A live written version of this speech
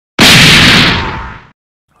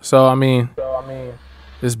So I mean,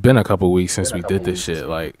 it's been a couple weeks since we did this shit.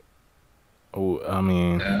 Like, oh, I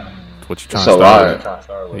mean, Yeah. what you It's trying to a start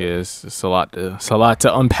lot. with? Yeah, it's a lot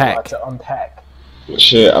to unpack.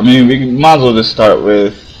 Shit, I mean, we might as well just start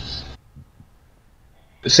with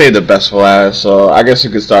say the best for last. So I guess you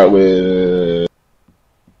could start with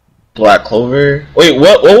Black Clover. Wait,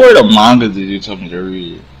 what were the mangas did you tell me to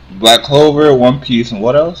read? Black Clover, One Piece, and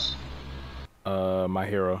what else? My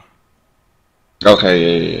Hero.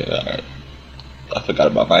 Okay, yeah. I forgot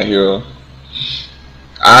about My Hero.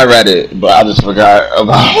 I read it, but I just forgot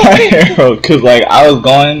about My Hero because like I was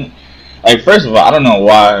going, like first of all, I don't know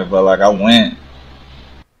why, but like I went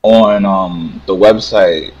on the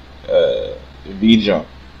website VJump,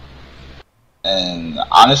 and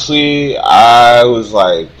honestly, I was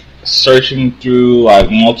like searching through like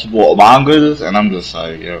multiple mangas, and I'm just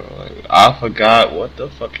like, yo, like I forgot what the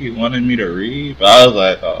fuck he wanted me to read, but I was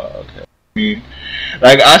like, oh, okay.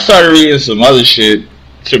 Like I started reading some other shit.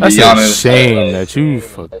 To That's be a honest, shame that you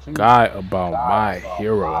forgot about My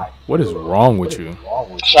Hero. What is wrong with you?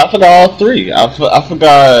 I forgot all three. I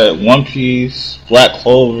forgot One Piece, Black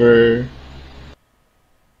Clover.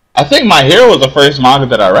 I think My Hero was the first manga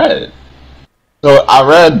that I read. So I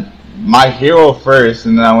read My Hero first,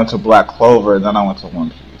 and then I went to Black Clover, and then I went to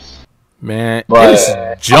One Piece. Man, But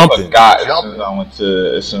it's jumping. I forgot as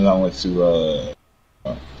soon as I went to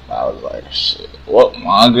I was like, shit, what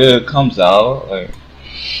manga comes out? Like,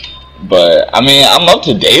 but I mean, I'm up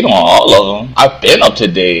to date on all of them. I've been up to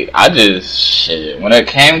date. I just shit. When it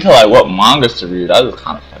came to like what mangas to read, I just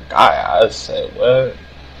kind of forgot. I just said what.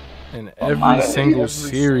 And every single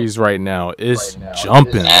series right now is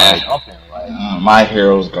jumping. Like, My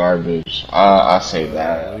Hero's garbage. I say what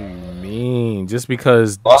that. do you mean? Just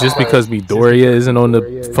because Midoriya isn't on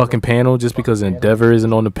the fucking panel, just because Endeavor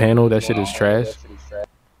isn't on the panel, that shit is trash.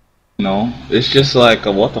 No, it's just like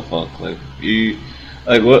a what the fuck. Like you,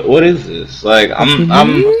 like what is this? Like I'm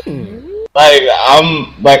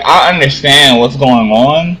like I understand what's going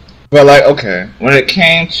on, but like okay, when it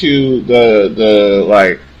came to the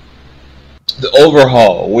like the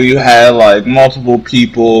overhaul, where you had like multiple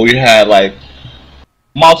people, you had like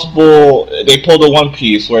multiple. They pulled a One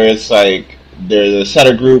Piece where it's like there's a set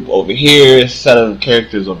of group over here, a set of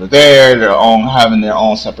characters over there. They're all having their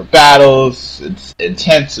own separate battles. It's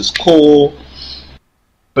intense. It's cool.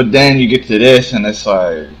 But then you get to this, and it's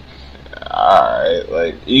like, alright,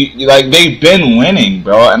 like you like they've been winning,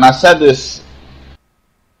 bro. And I said this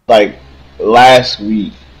like last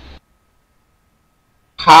week.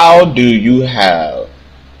 How do you have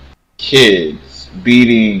kids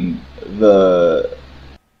beating the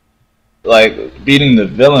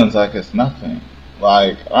villains like it's nothing?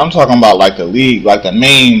 Like I'm talking about like the league, like the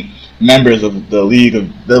main members of the league of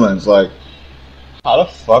villains. Like how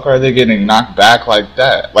the fuck are they getting knocked back like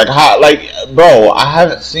that? Like how? Like bro, I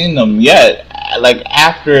haven't seen them yet. Like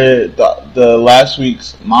after the last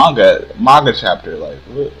week's manga chapter. Like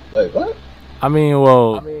what? I mean,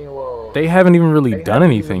 well, they haven't even really done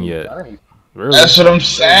anything yet. Really. That's what I'm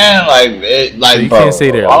saying. Like So you bro, can't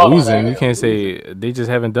say they're losing. You can't say they just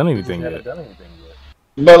haven't done anything yet.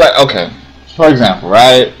 But like, okay, for example,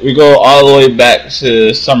 right? We go all the way back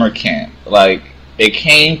to summer camp. Like they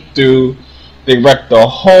came through, they wrecked the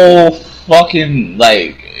whole fucking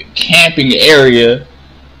like camping area.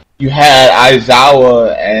 You had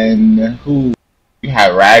Aizawa and who? You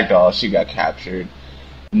had Ragdoll. She got captured.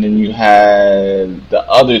 And then you had the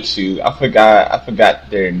other two. I forgot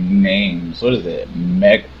their names. What is it?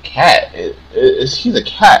 Cat. He's a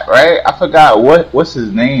cat, right? I forgot what's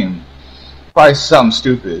his name. Probably something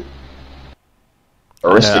stupid.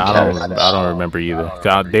 Yeah, I don't remember either.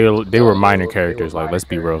 God, they were minor characters. Like, let's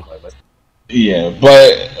be real. Yeah,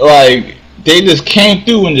 but like they just came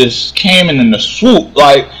through and just came in the swoop.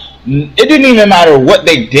 Like it didn't even matter what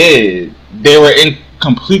they did. They were in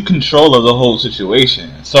complete control of the whole situation.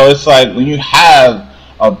 So it's like when you have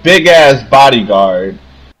a big ass bodyguard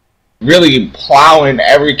really plowing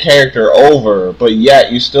every character over, but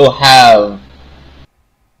yet you still have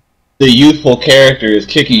the youthful characters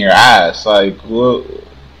kicking your ass. Like what?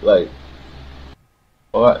 Like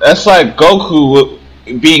what? That's like Goku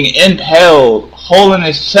being impaled, hole in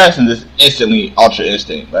his chest, and just instantly Ultra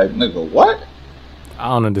Instinct. Like nigga, what? I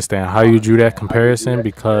don't understand how you drew that comparison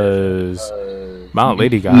because Mount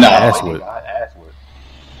Lady got ass whipped.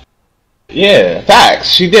 Yeah, facts.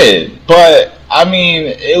 She did, but I mean,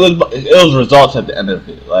 it was results at the end of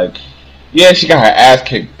it. Like, yeah, she got her ass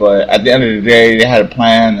kicked, but at the end of the day, they had a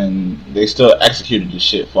plan and they still executed the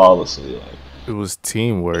shit flawlessly. Like, it was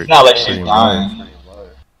teamwork. It's not like she's dying.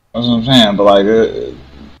 That's what I'm saying. But like,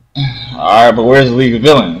 all right, but where's the League of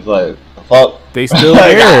Villains? Like, the fuck? They still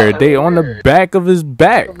there. They on the back of his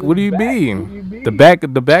back. What do you mean? The back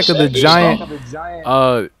of the giant.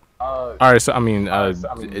 All right. So I mean,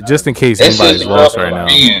 just in case anybody's lost right now,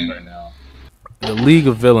 the League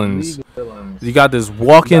of Villains. You got this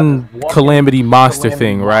walking calamity monster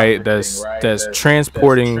thing, right? That's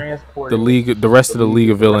transporting the rest of the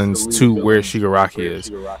League of Villains to where Shigaraki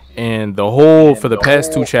is, and the whole for the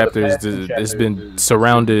past 2 chapters, it's been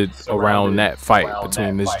surrounded around that fight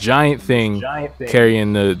between this giant thing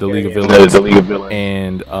carrying the League of Villains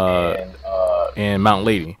and Mount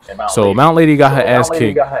Lady. So Mount Lady got her ass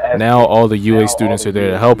kicked. Now all the UA students are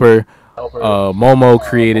there to help her. Momo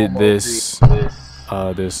created this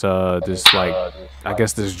like, I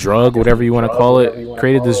guess this drug, whatever you want to call it,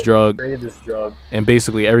 created this drug, and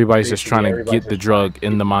basically everybody's just trying to get the drug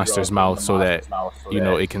in the monster's mouth so that, you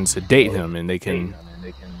know, it can sedate him and they can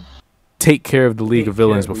take care of the League of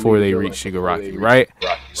Villains before they reach Shigaraki, right?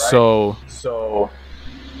 So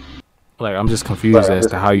like, I'm just confused as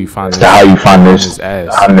to how you find this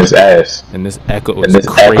on this ass, and this echo is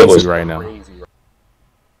crazy right now.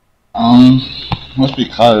 That's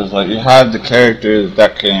because, like, you have the characters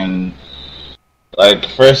that can, like,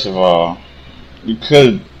 first of all, you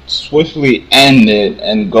could swiftly end it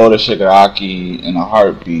and go to Shigaraki in a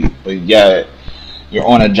heartbeat, but yet you're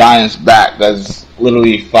on a giant's back that's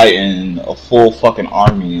literally fighting a full fucking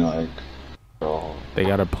army, like, so. They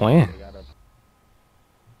got a plan.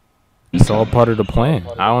 It's all part of the plan.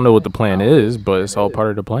 I don't know what the plan is, but it's all part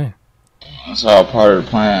of the plan. It's all part of the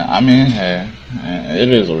plan. I mean, hey, it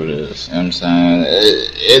is what it is. You know what I'm saying?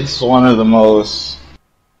 It's one of the most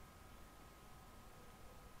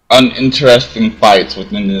uninteresting fights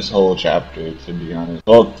within this whole chapter, to be honest.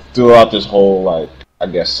 Well, throughout this whole, like, I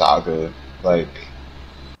guess, saga. Like,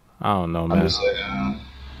 I don't know, man.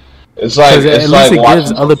 It's like, at least it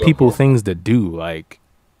gives other people things to do. Like,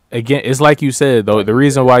 again, it's like you said, though, the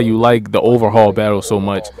reason why you like the overhaul battle so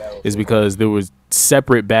much is because there was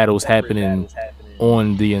separate battles happening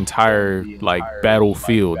on the entire, like,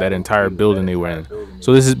 battlefield, that entire building they were in.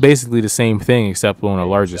 So this is basically the same thing except on a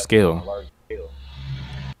larger scale.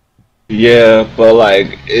 Yeah, but,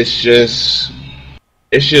 like, it's just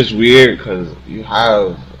weird because you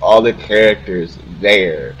have all the characters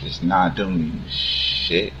there just not doing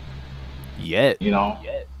shit yet, you know.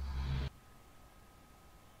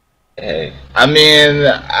 Hey, I mean,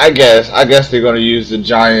 I guess they're gonna use the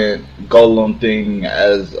giant golem thing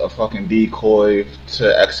as a fucking decoy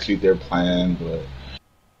to execute their plan, but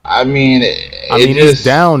I mean, it's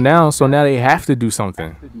down now, so now they have to do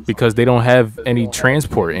something because they don't have any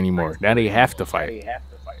transport anymore. Now they have to fight.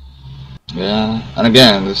 Yeah, and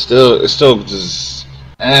again, it's still just,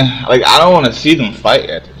 like, I don't want to see them fight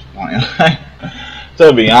at this point.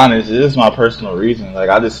 To be honest, this is my personal reason. Like,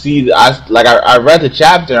 I just see, I read the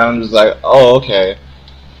chapter and I'm just like, oh, okay,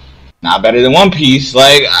 not better than One Piece.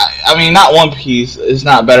 Like, I mean, not One Piece. It's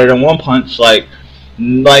not better than One Punch. Like,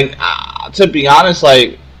 to be honest,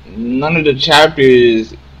 like, none of the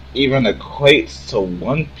chapters even equates to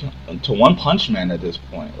One Punch Man at this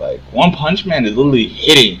point. Like, One Punch Man is literally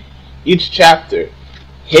hitting each chapter,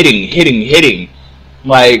 hitting.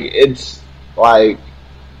 Like,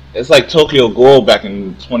 it's like Tokyo Ghoul back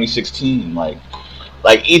in 2016. Like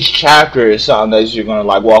each chapter is something that you're gonna,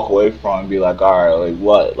 like, walk away from and be like, all right, like,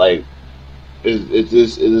 what, like, is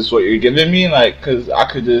this what you're giving me? Like, cause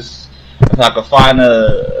I could just, if I could find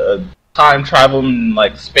a time traveling,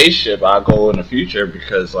 like, spaceship, I'll go in the future,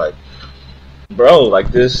 because, like, bro,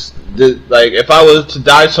 like, this like, if I was to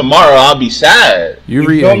die tomorrow, I'll be sad. You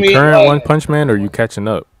reading current, like, One Punch Man, or are you catching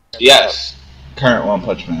up? Yes, current One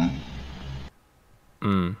Punch Man.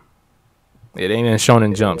 It ain't in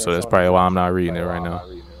Shonen Jump, so that's probably why I'm not reading it right now.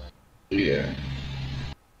 Yeah.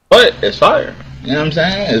 But it's fire. You know what I'm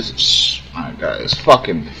saying? It's, my God, it's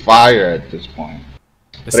fucking fire at this point.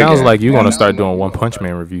 It sounds like you're gonna start doing One Punch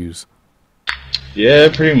Man reviews. Yeah,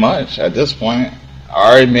 pretty much. At this point, I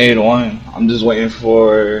already made one. I'm just waiting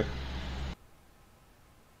for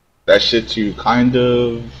that shit to kind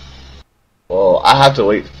of. Well, I have to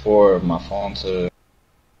wait for my phone to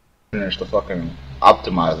finish the fucking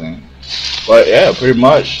optimizing. But yeah, pretty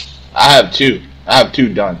much. I have two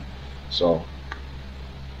done. So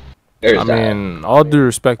I mean, all due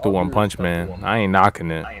respect to One Punch Man, I ain't knocking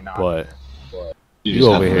it, but you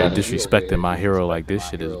over here disrespecting my hero like this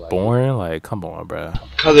shit is boring. Like, come on, bro.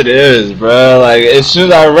 Cause it is, bro. Like, as soon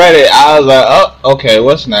as I read it, I was like, oh, okay,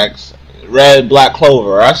 what's next? Read Black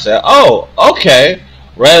Clover. I said, oh, okay.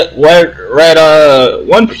 Read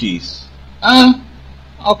One Piece.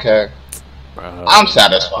 Okay. Bro, I'm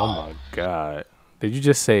satisfied. Oh my God. Did you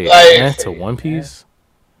just say to One Piece?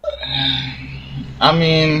 I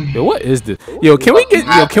mean, yo, what is this? Yo, can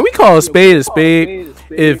we call a spade a spade?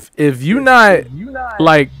 If you not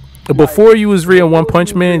like before you was reading One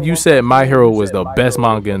Punch Man, you said My Hero was the best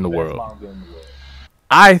manga in the world.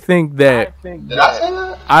 I think that. did I say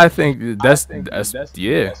that? I think that's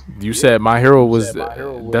yeah. You said My Hero was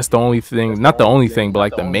that's the only thing, not the only thing, but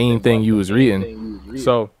like the main thing you was reading.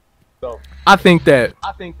 So I think that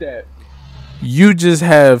you just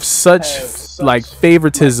have such like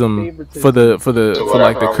favoritism for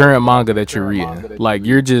like the current manga that you're reading. Like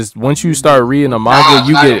you're just, once you start reading a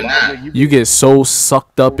manga, you get so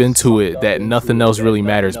sucked up into it that nothing else really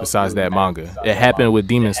matters besides that manga. It happened with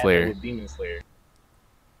Demon Slayer.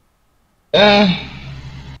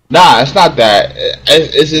 Nah, it's not that.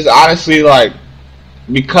 It's just honestly like,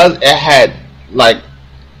 because it had like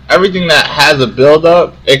everything that has a build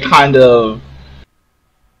up. It kind of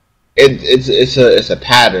it's a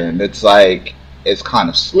pattern. It's like it's kind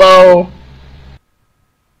of slow,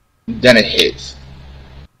 then it hits.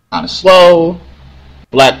 Kind of slow,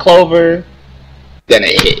 Black Clover, then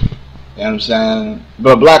it hit. You know what I'm saying?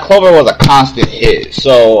 But Black Clover was a constant hit.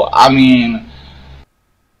 So I mean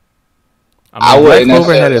Black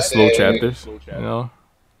Clover had its slow chapters, you know.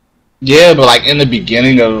 Yeah, but like in the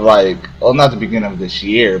beginning of like, well, not the beginning of this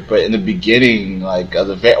year, but in the beginning like of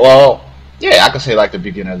the yeah, I could say like the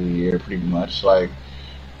beginning of the year, pretty much. Like,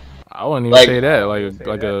 I wouldn't even say that. Like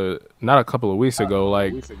not a couple of weeks ago,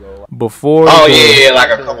 like before. Oh yeah, like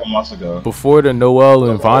a couple months ago. Before the Noel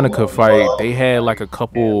and Vonica fight, they had like a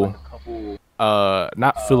couple.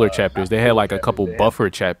 Not filler chapters. They had like a couple buffer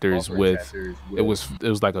chapters with it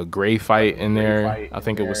was like a gray fight in there. I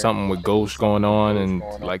think it was something with Ghost going on and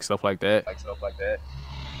like stuff like that.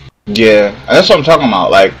 Yeah, and that's what I'm talking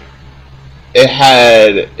about. Like, it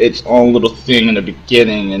had its own little thing in the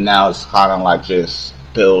beginning, and now it's kind of like just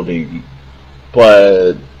building.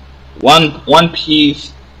 But One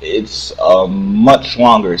Piece, it's a much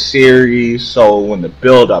longer series. So when the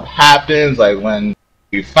build up happens, like when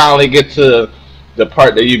you finally get to the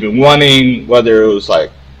part that you've been wanting, whether it was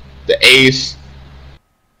like the Ace,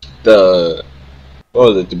 the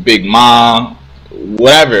Big Mom,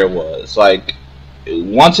 whatever it was, like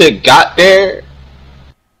once it got there,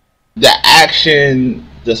 the action,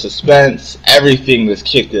 the suspense, everything just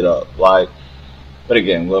kicked it up. Like, but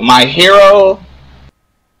again, with My Hero,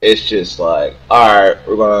 it's just like, all right,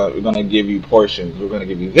 we're gonna give you portions. We're gonna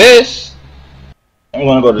give you this, and we're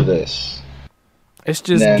gonna go to this. It's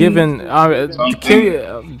just given.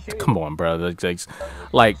 Come on, bro.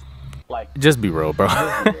 Like, just be real, bro.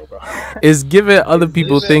 It's giving other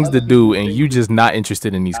people things to do, and you just not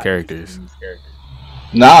interested in these characters.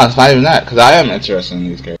 Nah, it's not even that, because I am interested in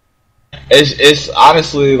these characters. It's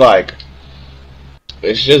honestly like,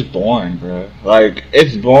 it's just boring, bro. Like,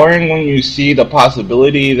 it's boring when you see the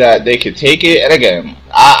possibility that they could take it. And again,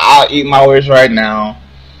 I'll eat my words right now.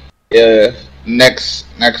 If next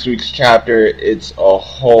week's chapter, it's a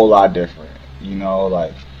whole lot different. You know,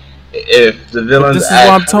 like, if the villains. But this is what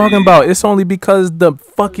I'm talking about. It's only because the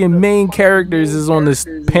fucking main characters is on this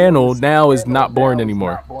panel now is not boring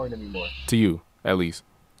anymore. To you, at least.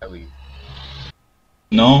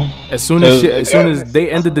 No. As soon as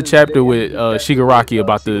they ended the chapter with Shigaraki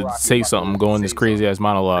about to say something, going this crazy ass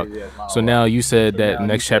monologue. So now you said that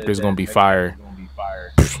next chapter is gonna be fire.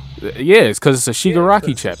 Yeah, it's because it's a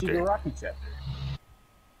Shigaraki chapter.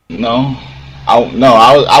 No,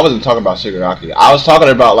 I wasn't talking about Shigaraki. I was talking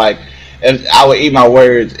about, like, if I would eat my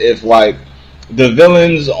words, if like the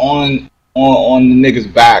villains on the nigga's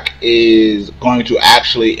back is going to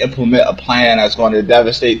actually implement a plan that's going to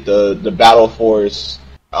devastate the battle force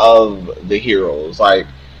of the heroes. Like,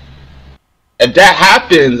 if that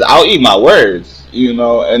happens, I'll eat my words, you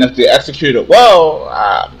know. And if they execute it well,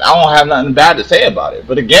 I don't have nothing bad to say about it.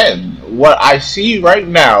 But again, what I see right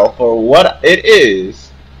now for what it is,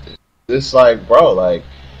 it's like, bro, like,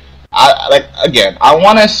 I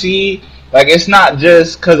want to see, like, it's not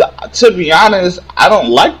just because, to be honest, I don't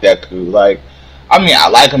like Deku. Like, I mean, I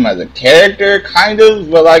like him as a character, kind of,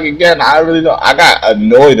 but, like, again, I really don't. I got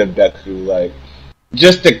annoyed of Deku, like,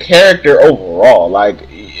 just the character overall. Like,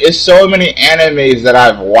 it's so many animes that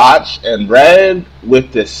I've watched and read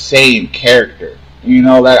with the same character. You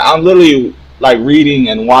know, like, I'm literally, like, reading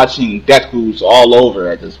and watching Deku's all over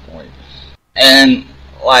at this point. And,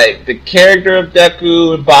 like, the character of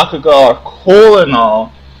Deku and Bakugo are cool and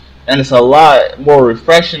all, and it's a lot more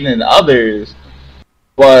refreshing than others.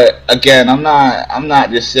 But again, I'm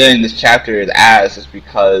not just saying this chapter is ass just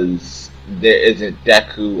because there isn't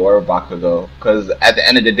Deku or Bakugo. Because at the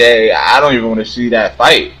end of the day, I don't even want to see that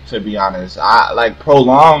fight. To be honest, I like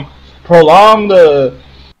prolong the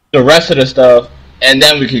rest of the stuff and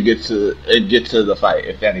then we could get to the fight,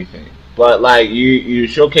 if anything. But like you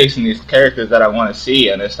showcasing these characters that I want to see,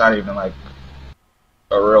 and it's not even like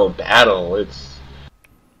a real battle.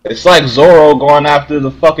 It's like Zoro going after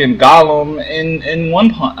the fucking Gollum in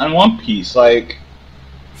One Piece. Like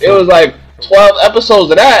it was like 12 episodes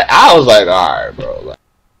of that. I was like, all right, bro. Like,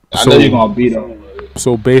 I know you're gonna beat him.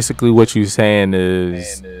 So basically, what you're saying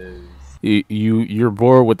is you're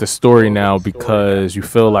bored with the story now because you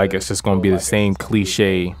feel like it's just gonna be the same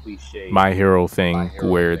cliche My Hero thing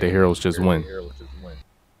where the heroes just win.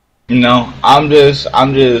 No, I'm just.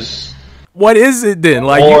 What is it then?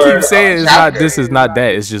 Like you keep saying, it's not. This is not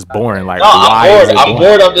that. It's just boring. Like no, why is it boring? I'm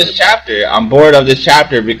bored of this chapter. I'm bored of this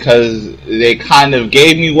chapter because they kind of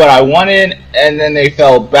gave me what I wanted, and then they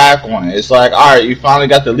fell back on it. It's like, all right, you finally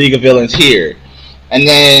got the League of Villains here, and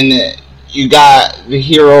then you got the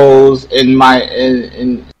heroes in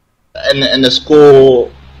the school,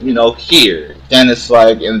 you know, here. Then it's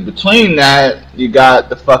like in between that, you got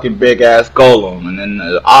the fucking big ass Golem, and then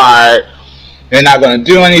alright, they're not gonna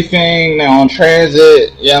do anything. They're on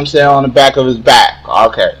transit. You know what I'm saying, on the back of his back.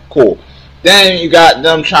 Okay, cool. Then you got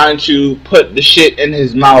them trying to put the shit in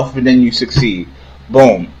his mouth, and then you succeed.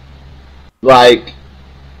 Boom. Like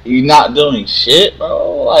you're not doing shit,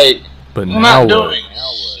 bro. Like but you're now not doing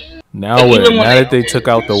shit. Now what? Now that they took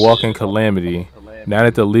out the Walking Calamity, now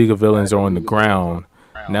that the League of Villains are on the ground,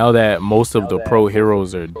 now that most of the pro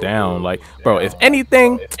heroes are down, like, bro, if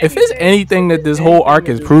it's anything that this whole arc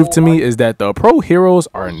has proved to me is that the pro heroes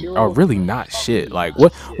are really not shit. Like,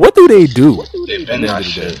 what do they do? They've been not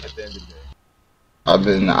shit. I've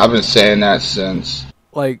been saying that since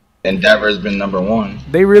like Endeavor's been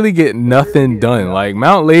 #1. They really get nothing done. Like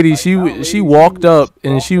Mount Lady, she walked up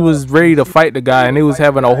and she was ready to fight the guy, and they was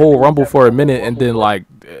having a whole rumble for a minute, and then like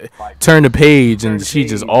turn the page and she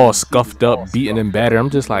just all scuffed up, beaten and battered.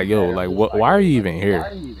 I'm just like, yo, like what? Why are you even here?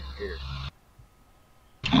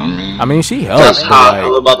 I mean, she helped. That's how I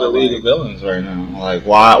feel about the League of Villains right now. Like,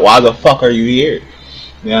 why the fuck are you here?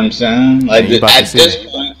 You know what I'm saying? Like at this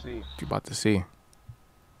point, you about to see.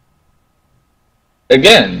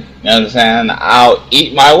 Again, you know what I'm saying? I'll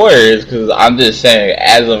eat my words because I'm just saying,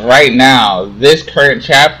 as of right now, this current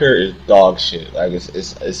chapter is dog shit. Like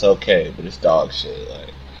it's okay, but it's dog shit.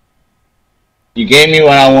 Like you gave me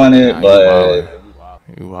what I wanted, but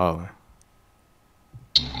you wildin'.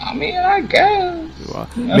 I mean, I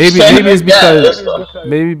guess maybe it's because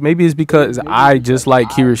maybe it's because I just like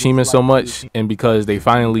Kirishima so much, and because they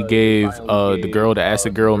finally gave the girl, the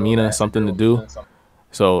acid girl Mina, something to do.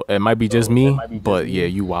 So it might be just me, but yeah,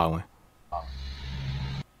 you wildin'.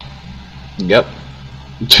 Yep.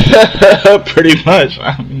 Pretty much.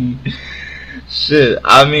 I mean, shit.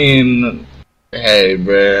 I mean, hey,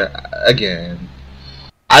 bruh. Again,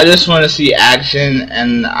 I just want to see action,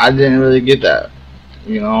 and I didn't really get that.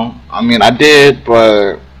 You know? I mean, I did,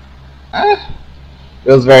 but it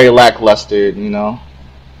was very lackluster, you know?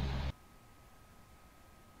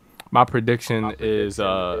 My prediction is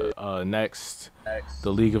next, the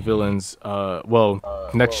League of Villains.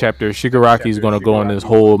 Next chapter, Shigaraki is gonna go on this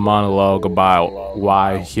whole monologue about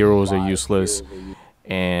why heroes are useless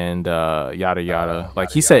and yada yada.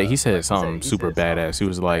 Like he said something super badass. He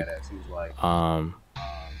was like,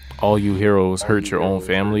 all you heroes hurt your own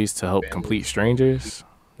families to help complete strangers.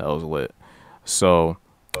 That was lit. So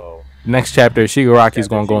next chapter, Shigaraki is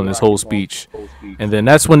gonna go on this whole speech, and then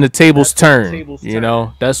that's when the tables turn. You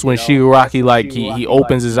know, that's when Shigaraki, like, he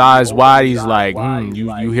opens his eyes wide. He's like,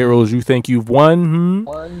 you heroes, you think you've won?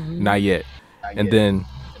 Not yet. And then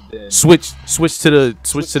switch to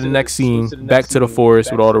the next scene, back to the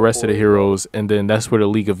forest with all the rest of the heroes, and then that's where the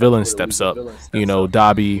League of Villains steps up. You know,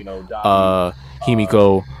 Dabi,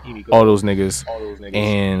 Himiko, all those niggas,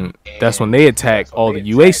 and that's when they attack all the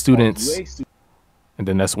UA students. And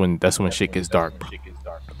then that's when shit gets dark, bro.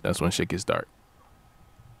 That's when shit gets dark.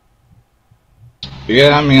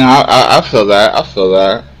 Yeah, I mean, I feel that. I feel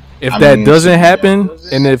that. If that doesn't happen,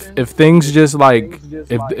 and if things just like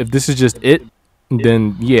if this is just it,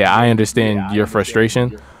 then yeah, I understand your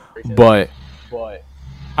frustration. But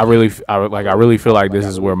I really feel like this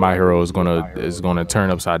is where My Hero is gonna turn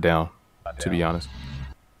upside down. To be honest.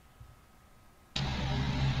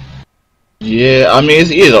 Yeah, I mean, it's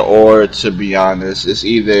either or, to be honest. It's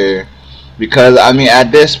either, because, I mean,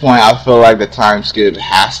 at this point, I feel like the time skip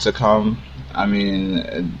has to come. I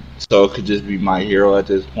mean, so it could just be My Hero at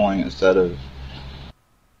this point instead of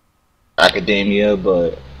Academia,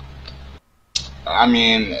 but, I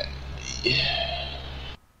mean,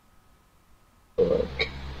 look,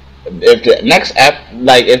 if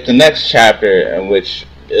the next chapter, in which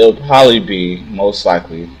it'll probably be, most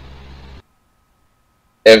likely,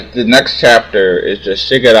 if the next chapter is just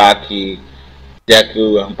Shigaraki,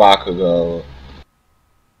 Deku, and Bakugo,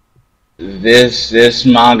 this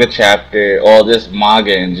manga chapter or this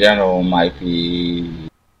manga in general might be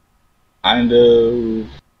kind of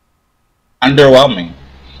underwhelming.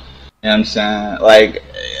 You know what I'm saying? Like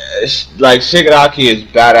Shigaraki is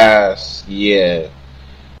badass, yeah.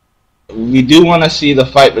 We do want to see the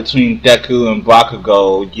fight between Deku and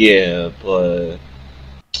Bakugo, yeah, but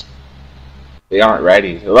they aren't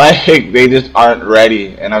ready. Like, they just aren't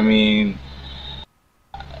ready. And I mean,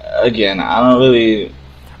 again, I don't really.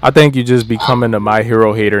 I think you're just becoming a My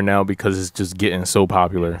Hero hater now because it's just getting so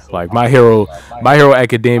popular. Like My Hero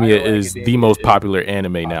Academia is the most popular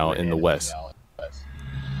anime now in the West.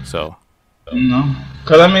 So, No,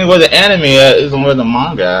 because I mean, where the anime at isn't where the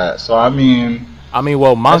manga at. So I mean,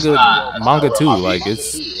 well, manga too. Like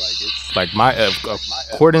it's like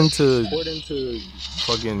according to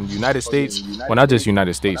fucking United States. Well, not just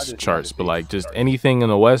United States charts, but like just anything in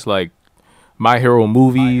the West, like My Hero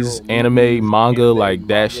movies, anime, manga, like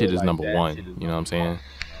that shit is number one. You know what I'm saying?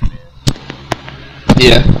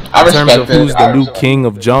 Yeah, I in terms respect of who's the new king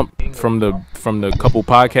of Jump from the couple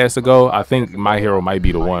podcasts ago, I think My Hero might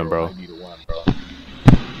be the one, bro.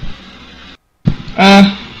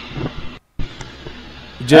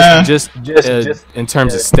 Just in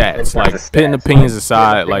terms of stats, like putting opinions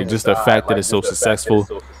aside, like just the fact that it's so successful,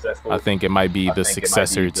 I think it might be the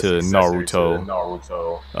successor to Naruto.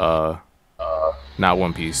 Not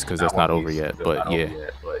One Piece because that's not over yet, but yeah.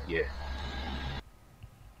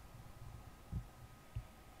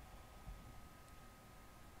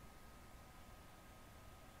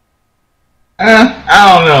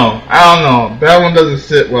 I don't know. That one doesn't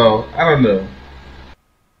sit well. I don't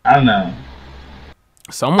know.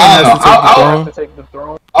 Someone has to take the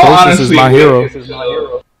throne. This is My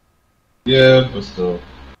Hero. Yeah, but still,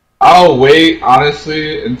 I'll wait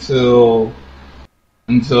honestly until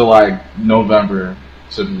like November,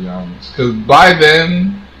 to be honest. Because by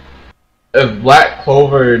then, if Black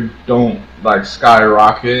Clover don't like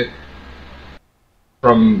skyrocket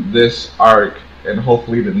from this arc and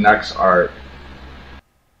hopefully the next arc,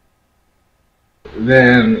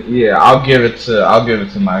 then yeah, I'll give it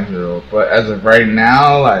to My Hero. But as of right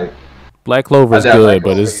now, like Black Clover is good,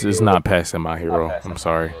 but it's not passing My Hero. I'm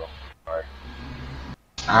sorry.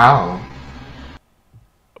 Ow.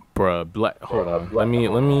 Bruh, hold on. Let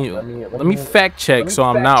me fact check so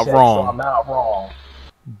I'm not wrong.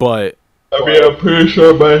 But I mean, I'm pretty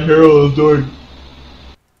sure My Hero is doing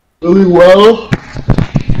really well.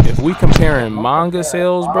 If we comparing manga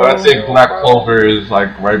sales, bro, I think Black Clover is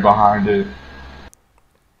like right behind it.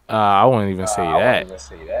 I wouldn't even say that.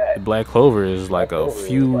 Black Clover is like a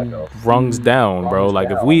few rungs down, bro. Like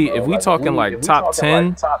if we talking like top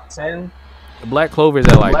 10, Black Clover is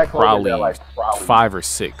at like probably 5 or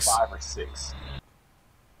 6.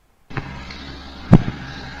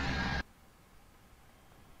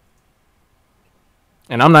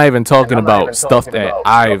 And I'm not even talking about stuff that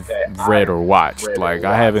I've read or watched. Like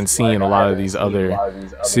I haven't seen a lot of these other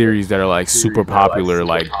series that are like super popular,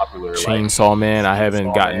 like Chainsaw Man. I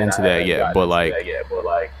haven't gotten into that yet, but like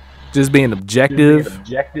just being objective,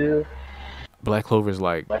 Black Clover is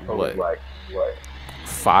like what,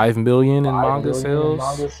 5 million in manga sales.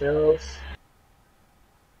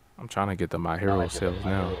 I'm trying to get the My Hero sales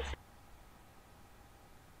now.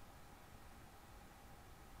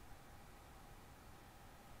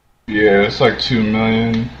 Yeah, it's like 2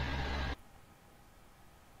 million.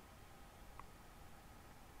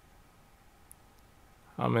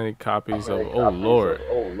 How many copies of Oh Lord.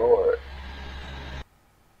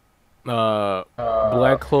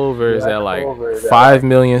 Black Clover is at like 5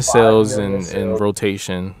 million sales in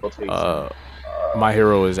rotation. My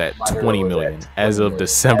Hero is at 20 million as of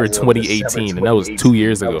December 2018, and that was 2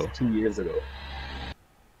 years ago.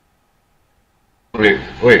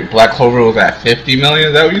 Wait, Black Clover was at 50 million?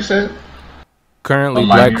 Is that what you said? Currently,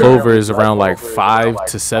 Black Clover is around like 5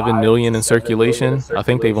 to 7 million in circulation. I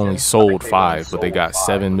think they've only sold 5, but they got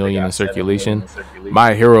 7 million in circulation.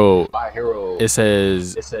 My Hero, it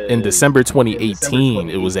says in December 2018,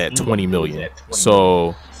 it was at 20 million.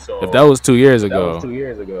 So if that was 2 years ago.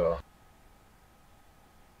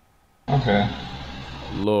 Okay.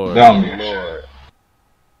 Lord.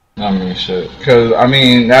 I mean, shit. Because, I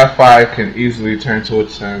mean, that 5 can easily turn to a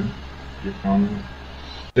 10. You feel me?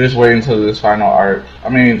 Just wait until this final arc. I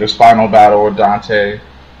mean, this final battle with Dante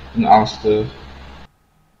and Asta.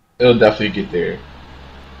 It'll definitely get there.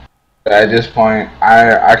 But at this point,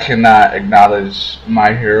 I cannot acknowledge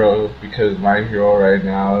My Hero because My Hero right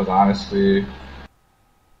now is honestly...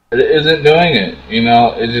 It isn't doing it, you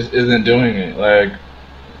know? It just isn't doing it. Like,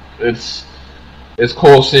 it's it's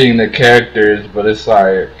cool seeing the characters, but it's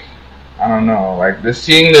like I don't know, like the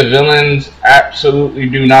seeing the villains absolutely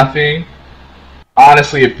do nothing.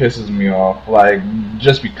 Honestly, it pisses me off. Like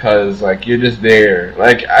just because, like you're just there.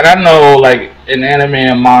 Like I don't know, like in anime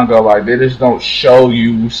and manga, like they just don't show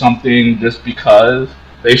you something just because.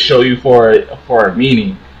 They show you for a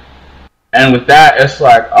meaning. And with that, it's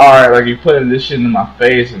like, all right, like you putting this shit in my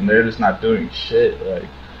face, and they're just not doing shit.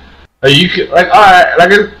 Like you could, like, all right,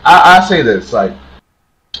 like I say this, like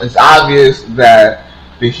it's obvious that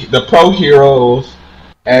the pro heroes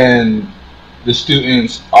and the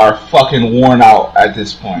students are fucking worn out at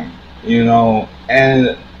this point, you know,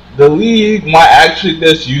 and the league might actually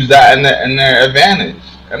just use that in their advantage,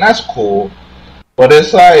 and that's cool. But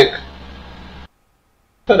it's like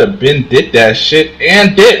could have been did that shit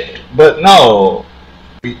and dipped, but no.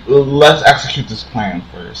 Let's execute this plan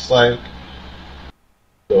first. Like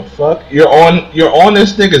the fuck? You're on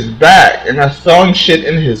this nigga's back and are throwing shit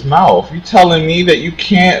in his mouth. You telling me that you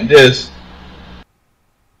can't just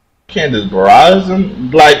barrage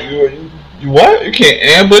him? Like you what? You can't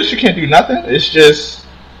ambush. You can't do nothing. It is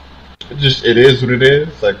what it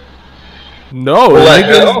is. Like. No, like,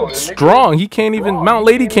 nigga strong. He can't even. Mount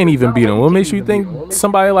Lady can't even beat him. What makes you think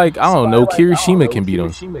somebody like I don't know Kirishima can beat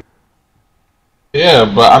him? Yeah,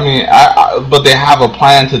 but I mean, but they have a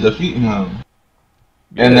plan to defeat him,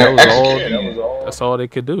 and they're executing. That's all they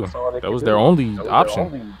could do. That was their only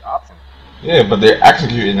option. Yeah, but they're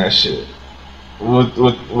executing that shit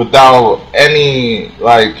without any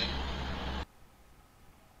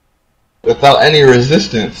without any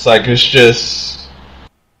resistance. Like it's just.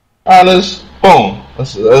 Alright, let's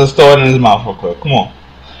throw it in his mouth real quick. Come on,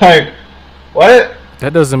 like what?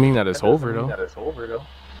 That doesn't mean that it's over though.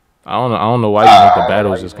 I don't know why you think the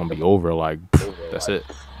battle is just gonna be over. Like that's it.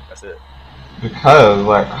 Because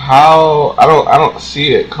like how I don't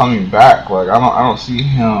see it coming back. Like I don't see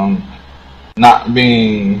him not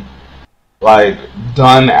being like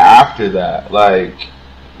done after that. Like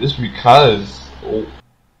just because.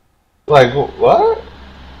 Like what?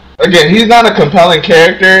 Again, he's not a compelling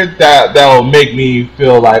character that will make me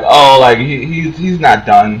feel like, oh, like he's not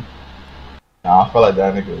done. Nah, I feel like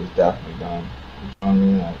that nigga is definitely done. You know what I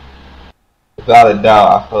mean? Like, without a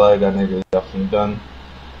doubt, I feel like that nigga is definitely done.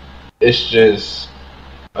 It's just,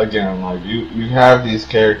 again, like you have these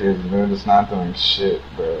characters and they're just not doing shit,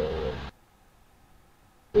 bro.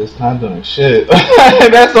 They're just not doing shit.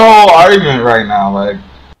 That's the whole argument right now. Like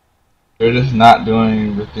they're just not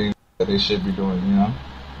doing the things that they should be doing. You know.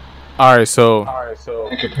 All right, so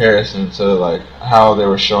in comparison to like how they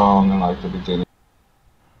were shown in like the beginning.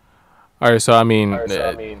 All right, so I mean,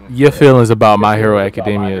 your feelings about My Hero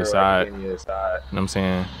Academia aside, you know what I'm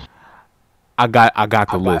saying? I got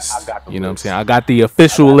the list. You know what I'm saying? I got the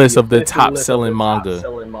official list of the top selling manga.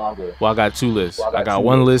 Well, I got two lists. I got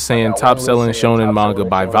one list saying top selling shonen manga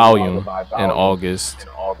by volume in August.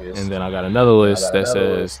 And then I got another list that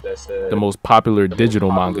says the most popular digital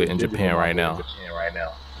manga in Japan right now.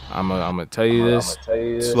 I'm gonna tell you this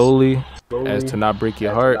slowly, as to not break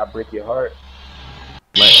your heart.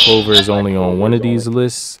 Black Clover is only on one of these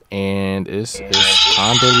lists, and it's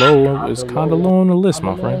kinda low. It's kinda low on the list,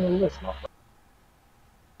 my friend.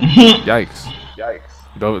 Yikes.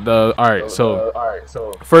 All right. So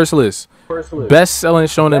first list. Best-selling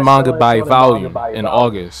shonen manga by volume in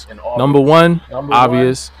August. Number 1,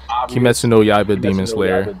 obvious, Kimetsu no Yaiba Demon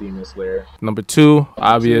Slayer. Number 2,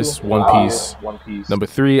 obvious, One Piece. Number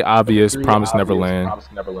 3, obvious, Promised Neverland.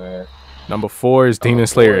 Number 4 is Demon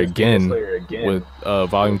Slayer again with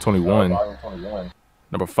volume 21.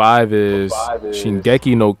 Number 5 is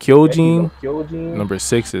Shingeki no Kyojin. Number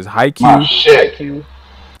 6 is Haikyuu.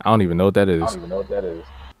 I don't even know what that is.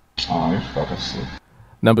 Oh, you're fucking sick.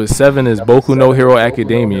 Number 7 is Boku no Hero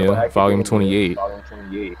Academia, Volume 28.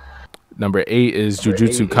 Number 8 is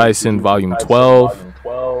Jujutsu Kaisen, Volume 12.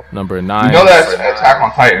 Number 9. You know that's Attack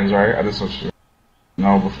on Titans, right? I just want you to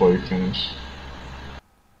know before you finish.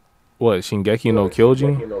 What, Shingeki no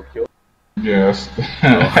Kyojin? Yes.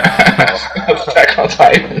 That's Attack on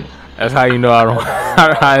Titans. That's how you know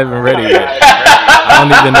I haven't read it yet. I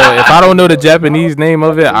don't even know. If I don't know the Japanese name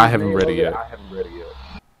of it, I haven't read it yet.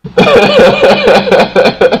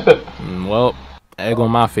 Well, egg on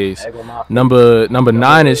my face. Number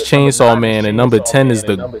 9 is Chainsaw Man, and number 10 is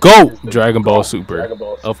the GOAT Dragon Ball Super.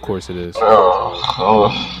 Of course it is.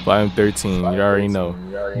 Volume 13. You already know.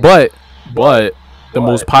 But the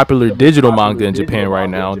most popular digital manga in Japan right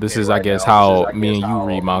now. This is, I guess, how me and you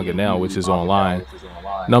read manga now, which is online.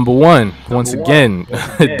 Number 1, once again,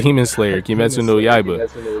 Demon Slayer, Kimetsu no Yaiba.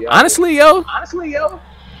 Honestly, yo,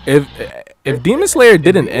 if Demon Slayer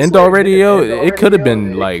didn't end already, yo, it could have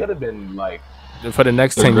been like for the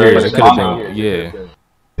next 10 years, it could have been, yeah.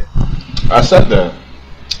 I said that.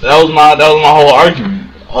 That was my whole argument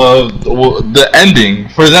of the ending,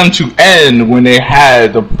 for them to end when they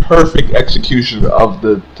had the perfect execution of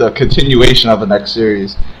the continuation of the next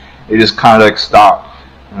series. They just kind of like stopped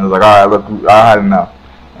and it was like, all right, look, I had enough.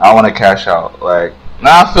 I want to cash out. Like,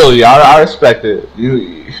 nah, I feel you. I respect it.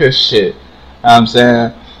 You're shit. You know what I'm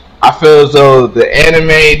saying? I feel as though the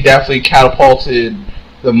anime definitely catapulted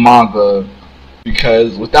the manga,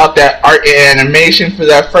 because without that art and animation for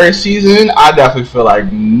that first season, I definitely feel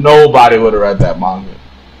like nobody would have read that manga.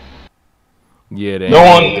 Yeah, no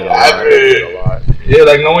one ever. Yeah,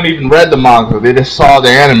 like no one even read the manga. They just saw the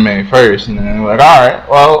anime first, and then they were like, all right,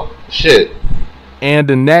 well, shit. And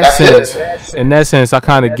in that sense, I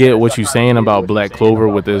kind of get what you're saying about Black Clover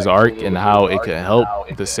with his arc and how it can help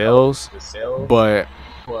the sales. But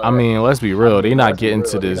I mean, let's be real, they not getting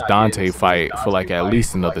to this Dante fight for like at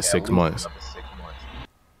least another 6 months.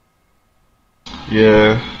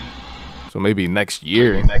 Yeah. So maybe next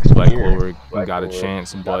year, Black Clover got a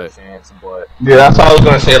chance, but yeah, that's what I was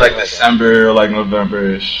gonna say. Like December or like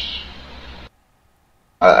November-ish.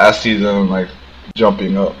 I see them like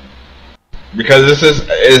jumping up, because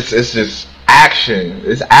it's just action.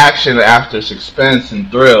 It's action after suspense and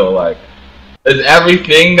thrill. Like, it's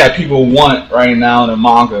everything that people want right now in the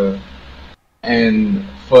manga. And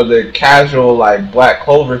for the casual like Black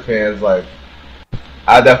Clover fans, like,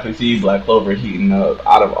 I definitely see Black Clover heating up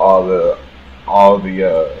out of all the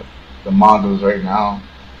mangas right now.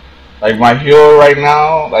 Like My Hero right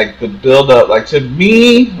now, like the build up, like to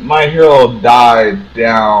me, My Hero died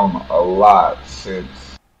down a lot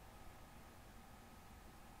since,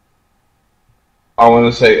 I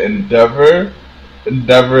want to say, Endeavor,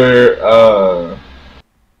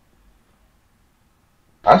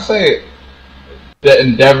 I say the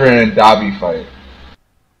Endeavor and Dabi fight.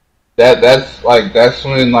 That's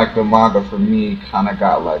when like the manga for me kind of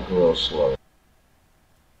got like real slow.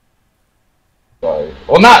 Like,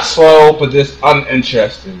 well, not slow, but just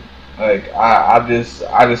uninterested. Like I just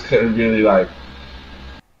couldn't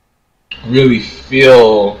really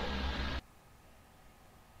feel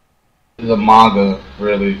the manga,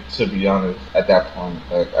 really, to be honest, at that point.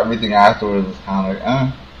 Like, everything afterwards was kind of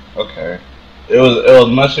like, okay. It was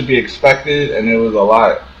much to be expected, and it was a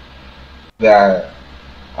lot that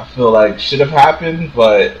I feel like should have happened,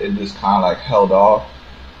 but it just kind of like held off.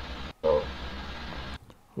 So,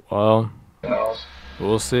 well,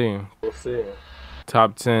 we'll see.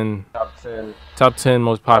 Top 10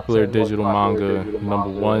 most popular digital manga. Number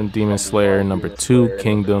 1, Demon Slayer. Number 2,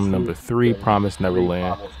 Kingdom. Number 3, Promised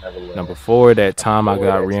Neverland. Number 4, That Time I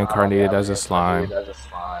Got Reincarnated as a Slime.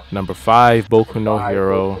 Number 5, Boku no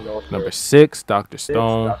Hero. Number 6, Dr.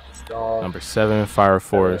 Stone. Number 7, Fire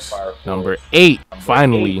Force. Number 8,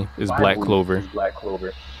 finally, is Black Clover.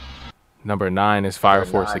 Number 9 is Fire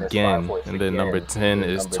Force again. And then number 10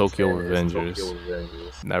 is Tokyo Revengers.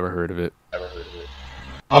 Never heard of it.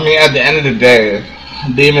 I mean, at the end of the day,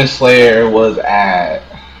 Demon Slayer was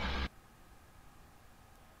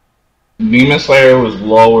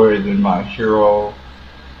lower than My Hero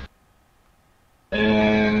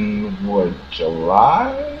in what,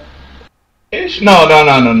 July? Ish? No,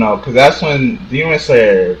 because that's when Demon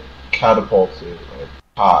Slayer catapulted like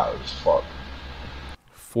high as fuck.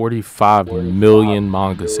 45 million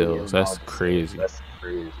manga sales. That's crazy.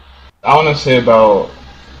 I want to say about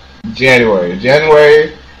January.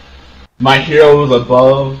 January, My Hero was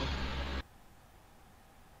above.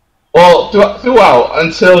 Well, throughout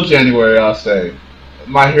until January, I'll say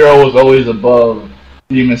My Hero was always above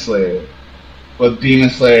Demon Slayer, but Demon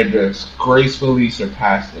Slayer just gracefully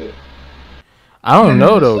surpassed it. I don't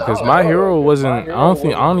know though, because My Hero wasn't. I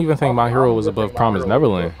don't even think My Hero was above Promised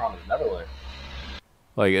Neverland.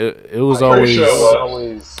 Like it was always.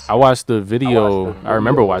 I watched the video. I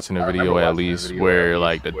remember watching the video at least, where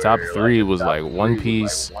like the top 3 was like One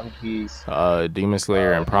Piece, Demon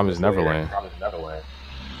Slayer, and Promised Neverland.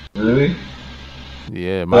 Really?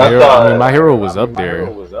 Yeah, My Hero was up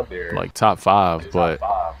there, like top 5. But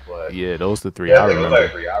yeah, those the 3 I remember.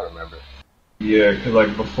 Yeah, because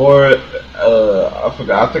like before, I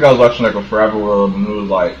forgot. I think I was watching like a Forever World, and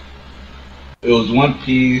it was One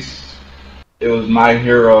Piece. It was My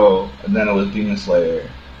Hero, and then it was Demon Slayer.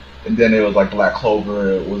 And then it was like Black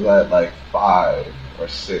Clover, it was at like 5 or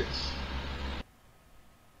 6.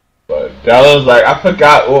 But that was like, I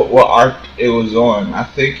forgot what arc it was on. I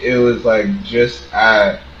think it was like just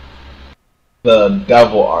at the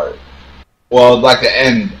Devil arc. Well, like the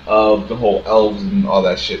end of the whole elves and all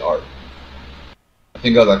that shit arc. I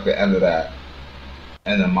think it was like the end of that.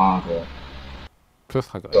 And the manga.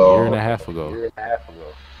 Just like a year and a half ago.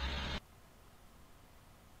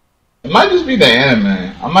 It might just be the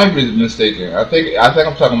anime. I might be mistaken. I think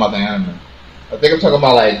I'm talking about the anime. I think I'm talking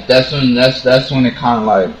about like that's when it kind of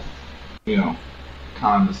like you know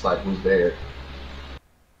kind of just like was there.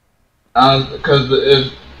 Because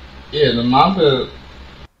if yeah the manga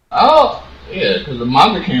oh yeah because the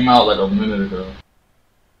manga came out like a minute ago.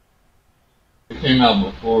 It came out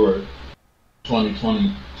before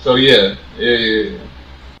 2020. So yeah.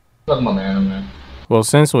 Talking about the anime. Well,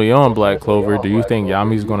 since we on Black Clover, do you think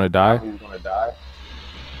Yami's gonna die?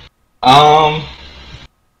 Um,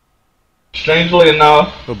 strangely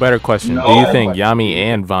enough, A better question: do you no. think Yami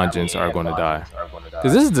and Vengeance are gonna die?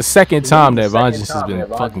 Because this is the second time that Vengeance has been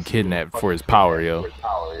fucking kidnapped for his power, yo.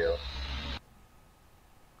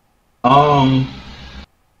 Um,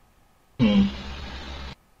 hmm.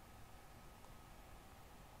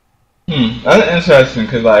 That's interesting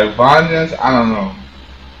because like Vengeance, I don't know,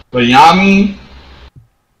 but Yami,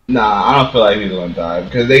 nah, I don't feel like he's gonna die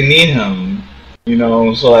because they need him, you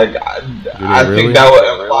know. So like, I Really? think that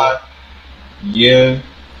would imply, yeah.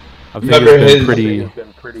 I think it's been pretty,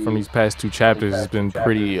 from these past 2 chapters, it's been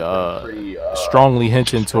pretty strongly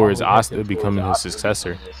hinting towards Asta becoming his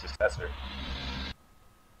successor.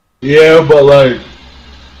 Yeah, but like,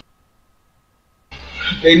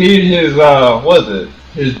 they need his what is it?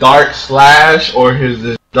 His dark slash or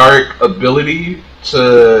his dark ability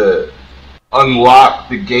to unlock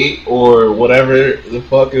the gate or whatever the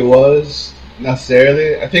fuck it was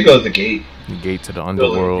necessarily. I think it was the gate. The gate to the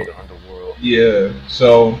underworld. Yeah.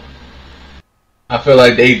 So I feel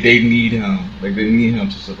like they need him. Like they need him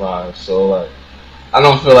to survive. So like I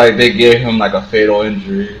don't feel like they gave him like a fatal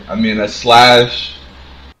injury. I mean a slash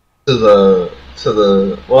to the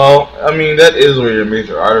well, I mean that is where your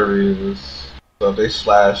major artery is. So if they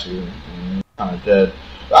slash you, you're kind of dead.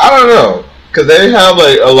 But I don't know, cause they have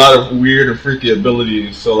like a lot of weird and freaky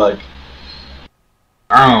abilities. So like,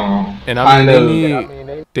 I don't know. And I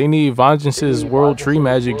mean, they need Vengeance's world tree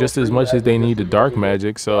magic just as much as they need the dark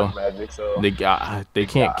magic. So they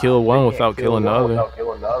can't kill one without killing the other.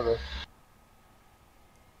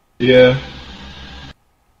 Yeah,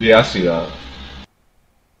 I see that.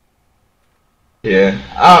 Yeah,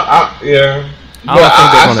 yeah. I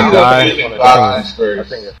don't think they're gonna die.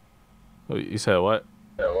 First. You said what?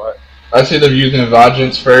 I see them using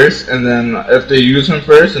Vengeance first, and then if they use him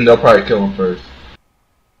first, then they'll probably kill him first.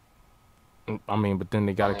 I mean, but then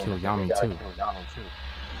they gotta kill Yami too.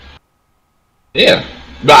 Yeah,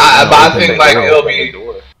 but I think like it'll be.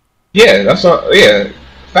 Yeah, that's all. Yeah,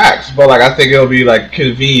 facts. But like I think it'll be like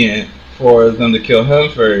convenient for them to kill him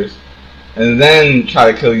first, and then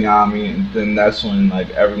try to kill Yami, and then that's when like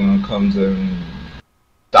everyone comes in.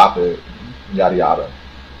 Stop it, yada yada.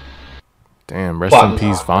 Damn, rest in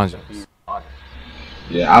peace, Vengeance.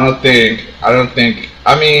 Yeah, I don't think.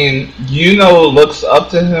 I mean, Yuno looks up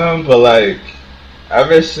to him, but like,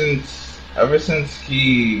 ever since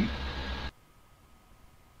he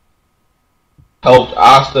helped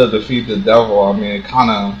Asta defeat the devil, I mean, it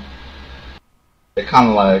kind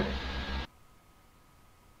of like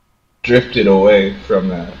drifted away from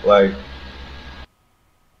that. Like,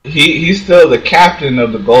 he's still the captain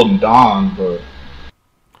of the Golden Dawn, but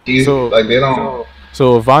he's like they don't.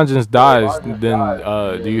 So if Vengeance dies, then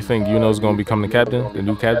do you think Yuno's gonna become the captain, the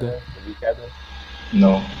new captain?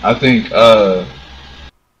 No, I think what's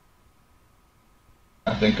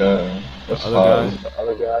the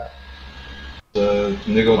other guy? The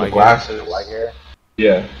nigga with the glasses, white hair.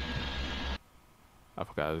 Yeah, I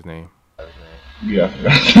forgot his name. Yeah, I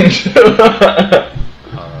forgot.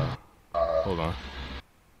 Hold on.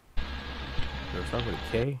 Does it start with a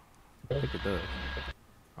K? I think it does.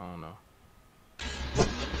 I don't know.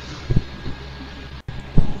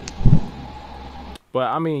 But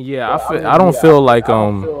I mean, yeah, I don't feel like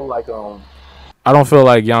Yami's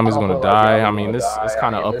gonna die. I mean, it's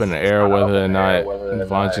kind of up in the air whether or not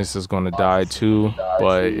Vengeance is gonna die too.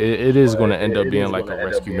 But it is gonna end up being like a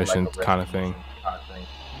rescue mission kind of thing.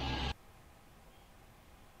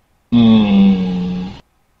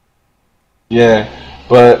 Yeah,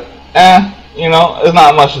 but you know, there's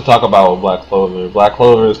not much to talk about with Black Clover. Black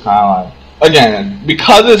Clover is kind of like, again,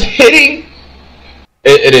 because it's hitting,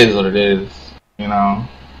 it is what it is, you know.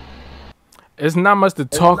 It's not much to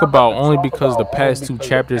talk about only because the past 2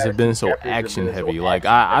 chapters have been so action heavy. Like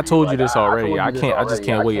I told you this already. I just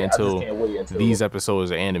can't wait until these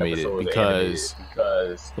episodes are animated because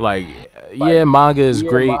like yeah, manga is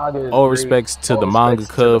great. All respects to the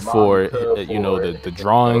mangaka for you know the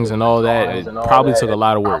drawings and all that. It probably took a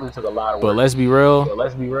lot of work. But let's be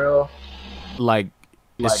real. Like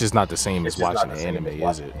it's just not the same as watching an anime,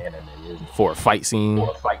 is it? For a fight scene,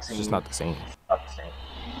 it's just not the same.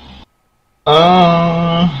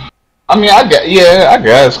 I mean, I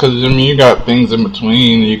guess, because I mean, you got things in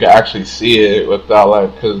between, and you can actually see it without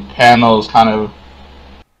like, because panels kind of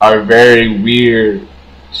are very weird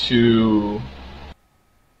to,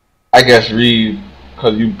 I guess, read,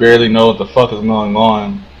 because you barely know what the fuck is going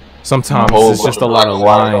on. Sometimes it's just a lot of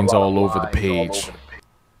lines all over the page.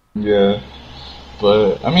 Yeah,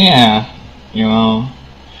 but I mean, yeah, you know,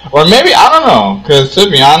 or maybe I don't know, because to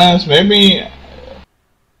be honest, maybe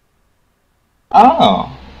I don't know.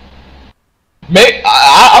 Maybe,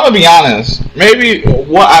 I'm gonna be honest. Maybe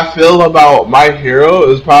what I feel about My Hero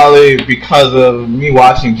is probably because of me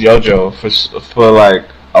watching JoJo for like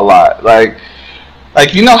a lot. Like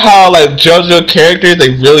you know how like JoJo characters,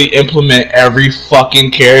 they really implement every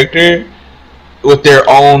fucking character with their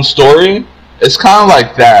own story. It's kind of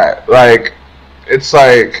like that. Like it's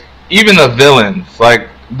like even the villains. Like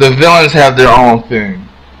the villains have their own thing.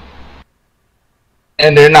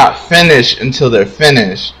 And they're not finished until they're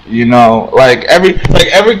finished, you know. Like every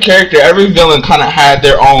character, every villain kind of had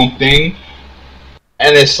their own thing,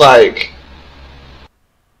 and it's like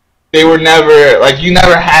they were never like you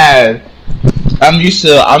never had. I'm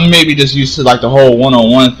maybe just used to like the whole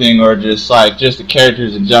one-on-one thing, or just the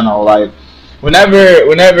characters in general. Like whenever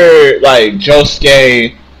like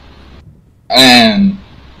Josuke and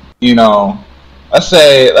you know, let's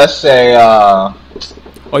say.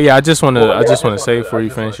 Oh yeah, I just want to say before you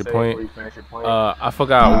finish your point, I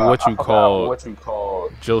forgot what you called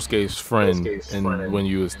Josuke's friend, and when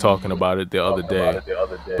you was talking about it the other day,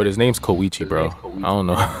 but his name's Koichi, bro. I don't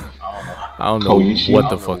know, I don't know what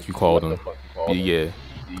the fuck you called him. Yeah,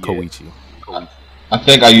 Koichi. I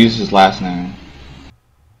think I used his last name.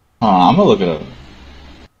 I'm gonna look it up.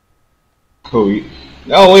 Koichi.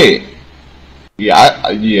 Oh wait. Yeah,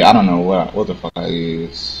 I don't know what the fuck I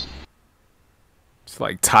use. It's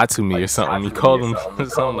like Tatsumi or something. He called him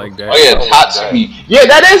something like that. Oh yeah, Tatsumi. Yeah,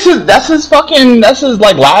 that's his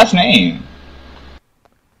like last name.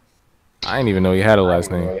 I didn't even know he had a last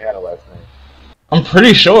name. I'm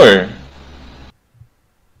pretty sure.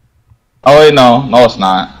 Oh wait, no, it's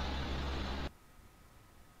not.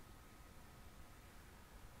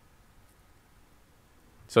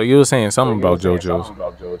 So you were saying something about JoJo's.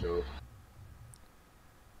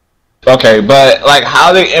 Okay, but like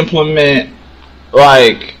how they implement.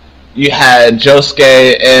 Like you had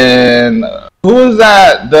Josuke and who was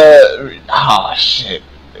that? Shit.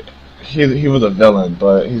 He was a villain,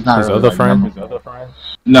 but he's not. His really, other like, friend?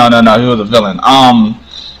 No, he was a villain.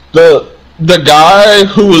 The guy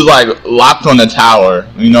who was like locked on the tower.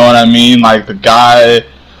 You know what I mean? Like the guy.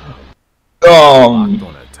 Locked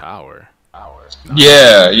on a tower.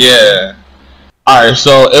 Yeah. All right,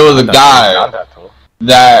 so it was a guy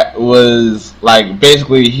that was like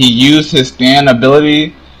basically he used his stand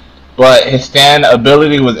ability, but his stand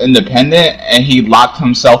ability was independent, and he locked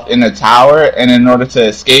himself in the tower, and in order to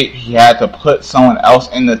escape he had to put someone else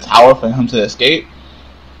in the tower for him to escape.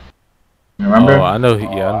 Remember? Oh, I know who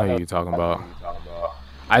you're talking about.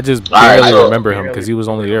 I just barely remember him because he was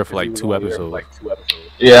only there for like 2 episodes.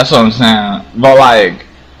 Yeah, that's what I'm saying. But like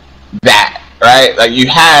that, right? Like you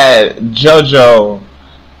had JoJo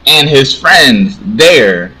and his friends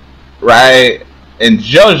there, right? And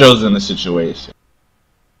JoJo's in the situation.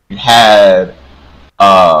 You had,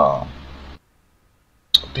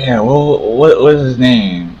 damn, what is his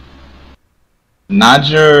name?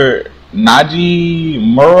 Najimura?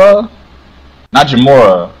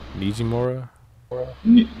 Nijimura?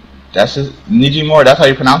 That's his Nijimura. That's how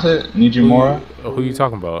you pronounce it, Nijimura. Who you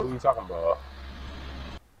talking about?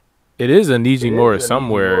 It is a Nijimura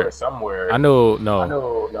somewhere. I know.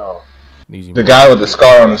 No. Nijimura. The guy with the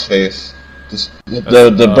scar on his face.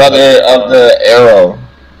 The brother of the arrow.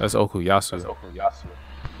 That's Okuyasu. Alright,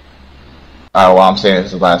 well, I'm saying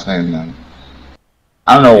it's his last name then.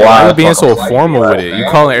 I don't know why. You're being so formal with it. You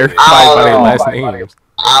calling everybody by their last names.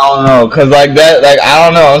 I don't know, cause like that, like I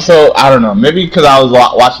don't know. So I don't know. Maybe because I was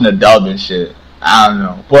watching the dub and shit. I don't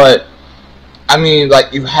know, but I mean,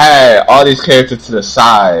 like you had all these characters to the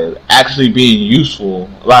side actually being useful.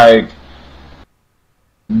 Like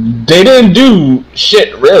they didn't do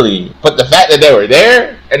shit really, but the fact that they were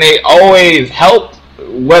there and they always helped,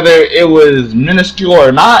 whether it was minuscule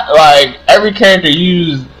or not, like every character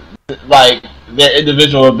used like their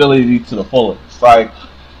individual ability to the fullest. Like,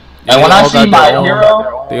 yeah, and when I see My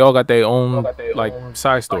Hero, they all got their own like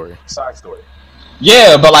side story.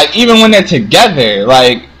 Yeah, but like even when they're together,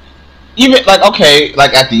 like even like okay,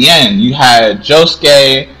 like at the end you had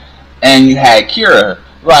Josuke and you had Kira.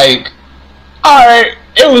 Like, alright,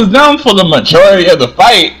 it was them for the majority of the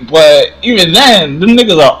fight, but even then, them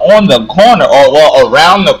niggas are on the corner or well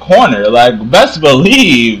around the corner. Like, best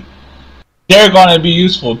believe they're gonna be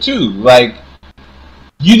useful too. Like,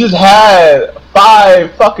 you just had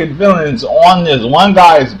 5 fucking villains on this one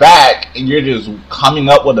guy's back, and you're just coming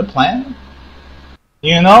up with a plan.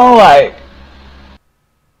 You know, like,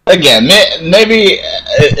 again, maybe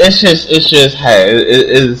it's just hey, it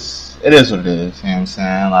is what it is. You know what I'm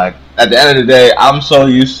saying? Like, at the end of the day, I'm so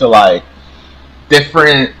used to like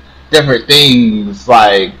different things,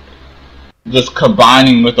 like just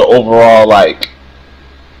combining with the overall like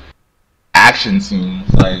action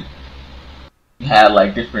scenes. Like, you had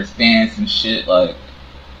like different stance and shit. Like,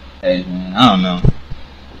 hey man, I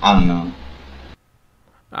don't know.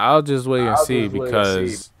 I'll just wait and see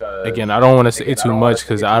because again, I don't want to say too much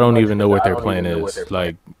because I don't even know what their plan is.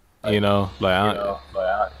 Like, you know,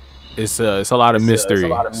 it's a lot of mystery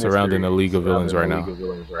surrounding the League of Villains right now.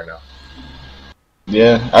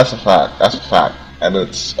 Yeah, that's a fact. That's a fact, and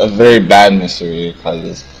it's a very bad mystery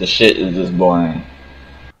because the shit is just boring.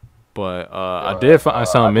 But I did find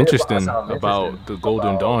something interesting about the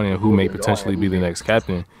Golden Dawn and who may potentially be the next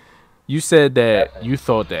captain. You said that you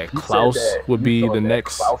thought that Klaus would be the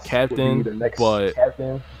next captain, but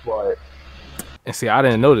and see, I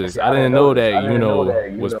didn't know this. I didn't know that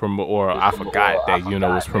Yuno was promoted, or I forgot that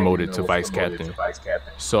Yuno was promoted to vice captain.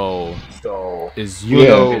 So it's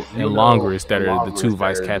Yuno and Longris that are the 2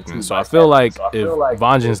 vice captains. So I feel like if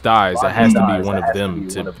Vengeance dies, it has to be one of them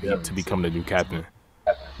to become the new captain.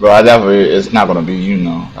 Bro, I definitely, it's not gonna be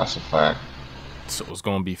Yuno. That's a fact. So it's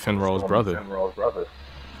gonna be Finral's brother.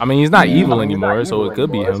 I mean, he's not evil anymore, so it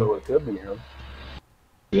could be him.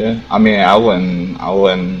 Yeah, I mean, I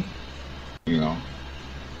wouldn't, you know,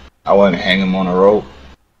 I wouldn't hang him on a rope,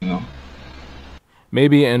 you know.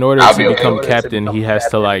 Maybe in order to become captain, he has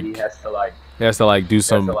to like do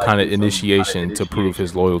some kind of initiation to prove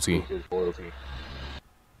his loyalty.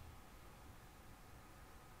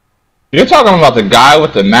 You're talking about the guy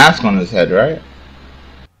with the mask on his head, right?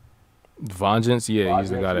 Vengeance, yeah, he's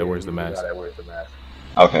the guy that wears the mask.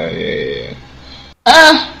 Okay,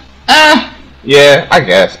 yeah, I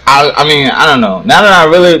guess. I mean, I don't know. Now that I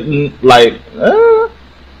really like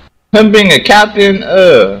him being a captain,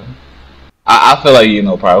 I feel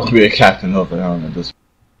like probably be a captain over him at this.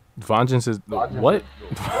 Vengeance is what?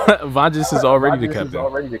 Vengeance is already the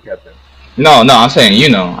captain. No, I'm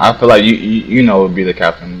saying I feel like you would be the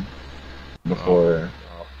captain before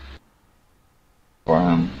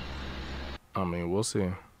him. I mean, we'll see.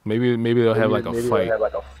 Maybe they'll have like a fight.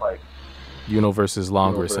 Yuno versus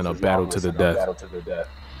Longris in a battle to the death.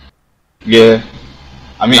 Yeah.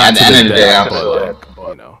 I mean, at the end of the day, I feel like,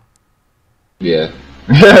 yeah.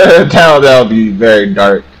 That'll be very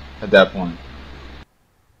dark at that point.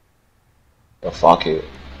 But fuck it.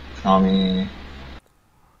 I mean,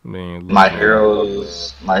 my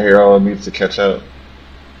hero needs to catch up.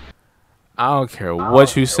 I don't care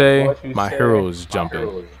what you say. My hero is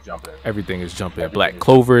jumping. Everything is jumping. Black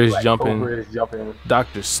Clover is jumping.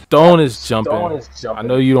 Dr. Stone is jumping. I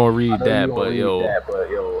know you don't read that, but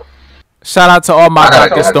yo. Shout out to all my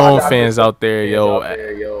Dr. Stone fans out there, yo.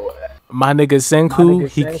 My nigga Senku,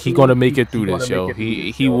 he gonna make it through this, yo.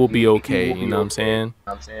 He will be okay. You know what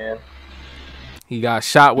I'm saying? He got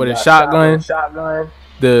shot with a shotgun.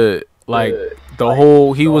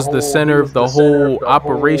 He was the center of the whole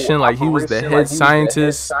operation. Like, he was the head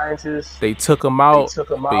scientist. They took him out,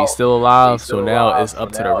 but he's still alive. So now it's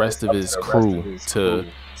up to the rest of his crew to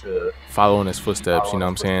follow in his footsteps. You know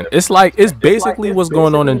what I'm saying? It's basically what's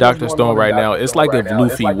going on in Dr. Stone right now. It's like if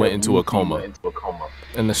Luffy went into a coma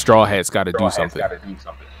and the Straw Hats got to do something.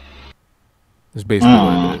 It's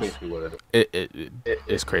basically what it is.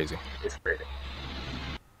 It's crazy.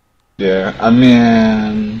 Yeah, I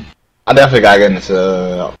mean, I definitely gotta get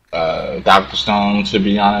into Dr. Stone, to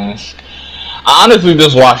be honest. I honestly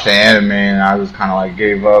just watched the anime and I just kind of like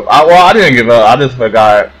gave up. I didn't give up. I just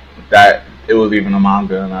forgot that it was even a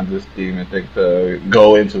manga and I just didn't even think to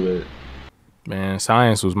go into it. Man,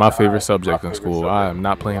 science was my favorite subject in school. I am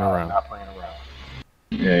not playing around.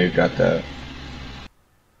 Yeah, you got that.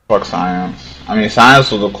 Fuck science. I mean, science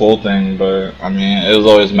was a cool thing, but I mean, it was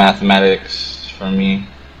always mathematics for me.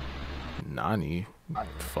 Nani?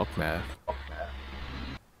 Fuck math.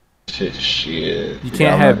 Shit. You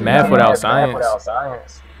can't have math without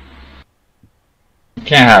science. You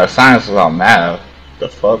can't have science without math. The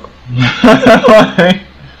fuck?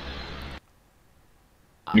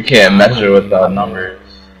 You can't measure without numbers.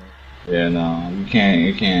 Yeah, no, you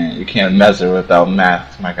can't measure without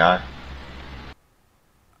math, my guy.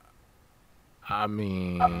 I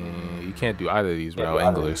mean, you can't do either of these without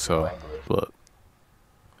English. So, look,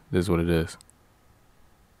 this is what it is.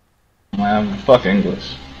 Man, fuck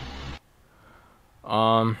English.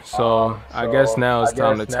 So I guess now it's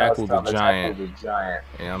time to tackle the giant. You know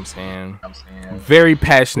what I'm saying? Very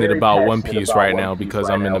passionate about One Piece right now because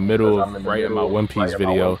I'm in the middle of writing my One Piece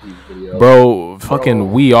video. Bro,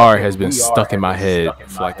 fucking We Are has been stuck in my head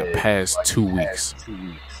for like the past 2 weeks.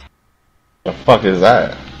 The fuck is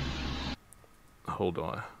that? Hold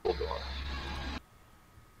on.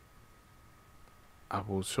 I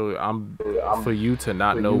will show you. For you to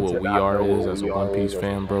not know what We Are is as a One Piece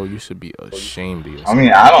fan, bro, you should be ashamed of yourself. I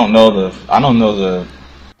mean, I don't know the.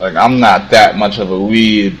 Like, I'm not that much of a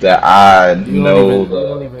weeb that I know.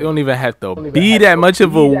 You don't even have to be that much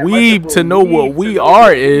of a weeb to know what We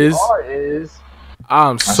Are is.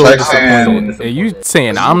 I'm so disappointed. And you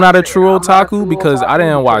saying I'm not a true otaku because I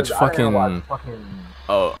didn't watch fucking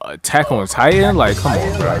Attack on Titan? Like, come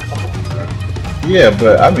on, bro. Yeah,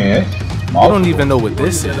 but I mean, I don't even know what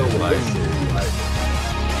this is. Like,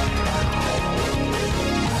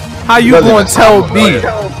 how you gonna tell me?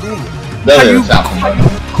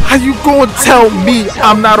 How you gonna tell me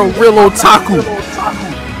I'm not a real otaku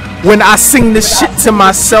when I sing this shit to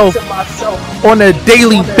myself on a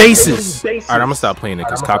daily basis? Alright, I'm gonna stop playing it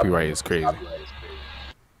because copyright is crazy.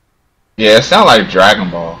 Yeah, it sounds like Dragon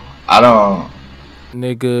Ball. I don't.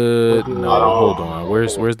 Nigga, no, hold on.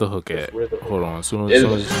 Where's the hook at? Hold on. Soon as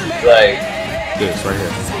like this right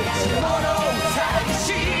here.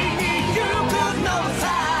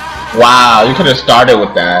 Wow, you could have started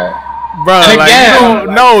with that. Bro,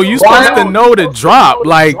 like, you supposed to know the drop.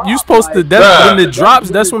 Like, you supposed to, when the drops,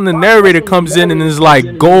 that's when the narrator comes in and is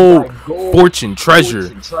like, gold, fortune,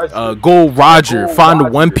 treasure, gold, Roger, find the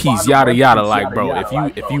One Piece, yada yada. Like, bro,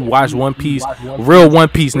 if you watch One Piece, real One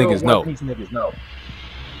Piece niggas know.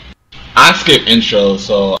 I skip intros,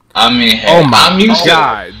 so I mean, hey, oh my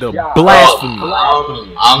god, the blasphemy.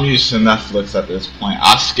 I'm used to Netflix at this point.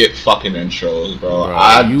 I skip fucking intros, bro.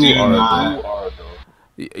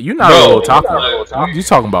 You're not a real otaku. You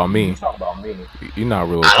talking about me? You're not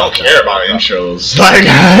real. I don't care about intros. Like,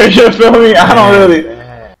 you feel me? I don't really.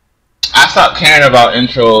 I stopped caring about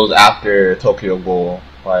intros after Tokyo Ghoul.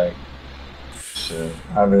 Like, shit,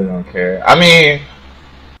 I really don't care. I mean,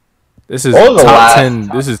 this is top 10.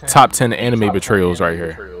 This is top 10 anime betrayals right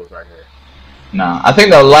here. Nah, I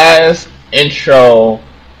think the last intro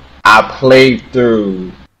I played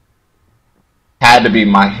through had to be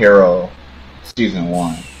My Hero Season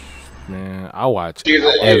 1. Man, I watch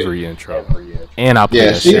every intro. And I play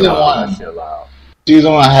that Season shit 1.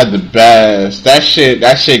 Season 1 had the best. That shit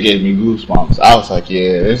gave me goosebumps. I was like,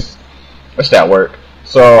 yeah, it's that work.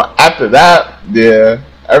 So after that, yeah,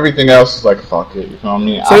 everything else is like, fuck it. You know what I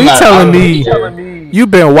mean? So you telling me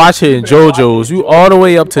you've been watching JoJo's, you all the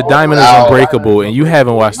way up to Diamond is Unbreakable, and you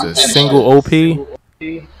haven't watched a single OP?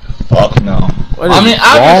 Fuck no. I mean,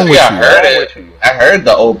 obviously I heard it. I heard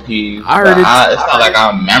the OP. I heard it. It's not like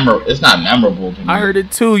it's not memorable to me. I heard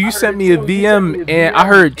it too. You sent me a VM, and I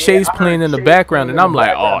heard Chase playing in the background, and I'm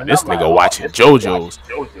like, oh, this nigga watching JoJo's.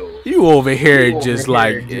 You over here just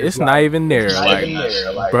like, it's not even there. Like,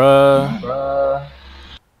 bruh.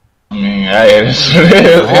 I mean, hey, what's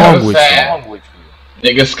wrong with you?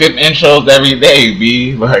 Nigga skip intros every day,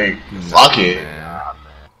 B. Like, fuck it.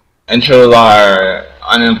 Intros are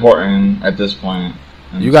unimportant at this point.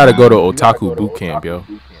 You gotta go to Otaku Boot Camp, yo.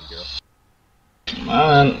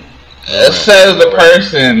 Man, it says the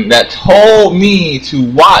person that told me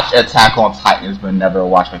to watch Attack on Titans but never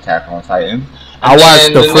watched Attack on Titans. I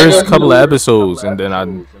watched the first couple of episodes and then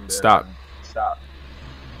I stopped.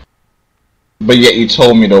 But yet you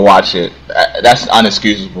told me to watch it. That's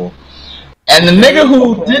unexcusable. And the nigga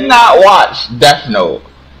who did not watch Death Note.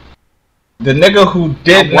 The nigga who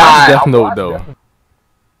did not Death Note though.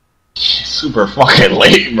 Super fucking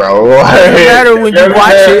late, bro. It doesn't matter when you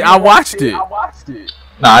watch it. I watched it.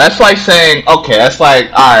 Nah, that's like saying, okay, that's like,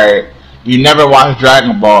 alright, you never watched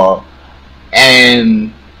Dragon Ball,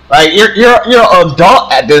 and like you're an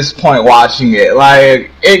adult at this point watching it. Like,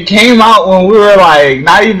 it came out when we were like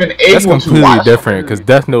not even able to watch. That's completely different because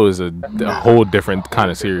Death Note is a whole different kind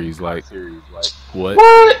of series. Like, what?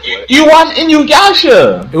 You watch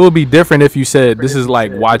Inuyasha? It would be different if you said this is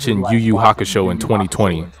like watching Yu Yu Hakusho in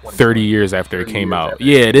 2020, 30 years after it came out.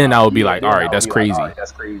 Yeah, then I would be like, all right, that's crazy. But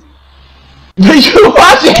you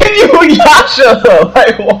watch Inuyasha?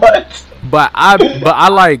 Like, what? But I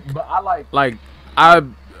like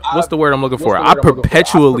what's the word I'm looking for? I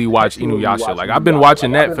perpetually watch Inuyasha. Like, I've been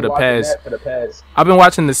watching that for the past. I've been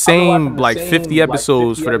watching the same like 50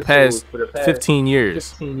 episodes for the past 15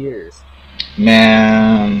 years.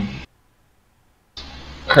 Man,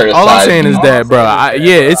 all I'm saying is that, bro.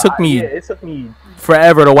 It took me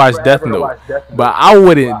forever to watch Death Note, but I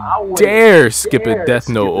wouldn't dare skip a Death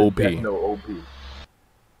Note OP.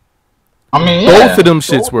 I mean, both of them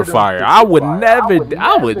shits were fire. I would never.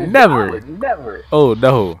 Oh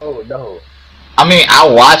no. I mean, I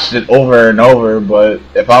watched it over and over, but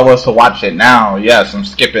if I was to watch it now, yes, I'm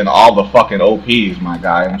skipping all the fucking OPs, my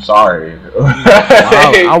guy. I'm sorry.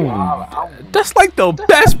 That's like the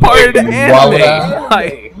best part of the anime.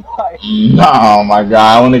 Like, no, my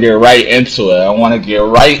guy, I want to get right into it. I want to get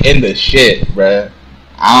right into shit, bruh.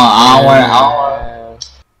 I don't want.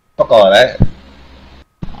 Fuck all that.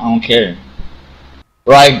 I don't care.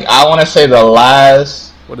 Like, I want to say the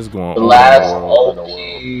last OP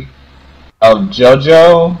of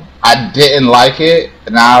JoJo, I didn't like it,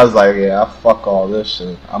 and I was like, yeah, fuck all this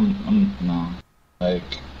shit. I'm no, like.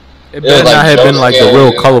 It better not have been like the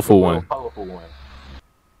real colorful one.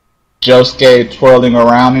 Josuke twirling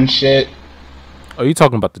around and shit. Oh, you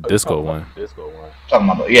talking about the disco one? Talking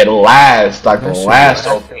about the last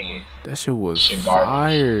OP. That shit was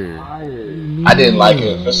fire. I didn't like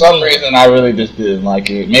it. For some reason, I really just didn't like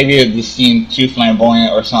it. Maybe it just seemed too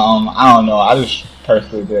flamboyant or something. I don't know. I just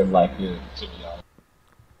personally didn't like it, to be honest.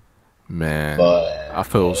 Man, but I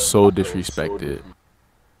feel so disrespected.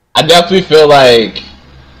 I definitely feel like,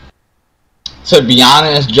 to be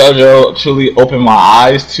honest, JoJo truly opened my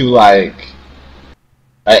eyes to like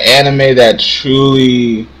an anime that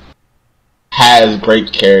truly has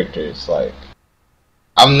great characters. Like,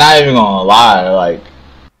 I'm not even gonna lie, like,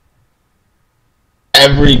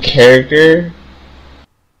 every character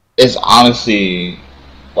is honestly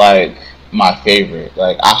like my favorite.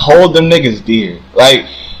 Like, I hold them niggas dear. Like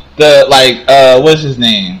what's his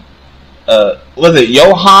name? Was it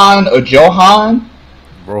Johan or Johan?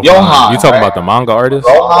 Rohan. You talking about the manga artist?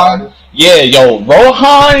 Rohan? Yeah,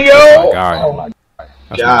 Rohan, yo. Oh my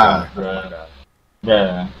god,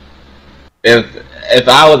 bruh. If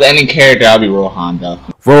I was any character, I'd be Rohan, though.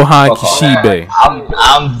 Rohan Kishibe.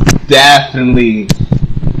 I'm definitely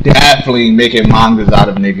making mangas out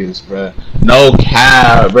of niggas, bruh. No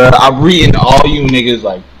cap, bruh. I'm reading all you niggas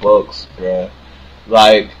like books, bruh.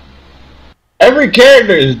 Like, every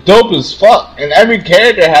character is dope as fuck, and every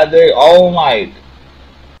character had their own like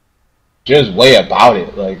just way about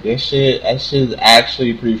it. Like, that shit's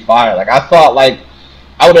actually pretty fire. Like, I thought like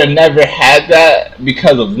I would have never had that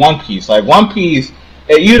because of One Piece. Like, One Piece,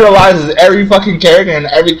 it utilizes every fucking character, and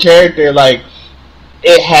every character, like,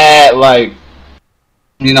 it had, like,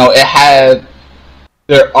 you know, it had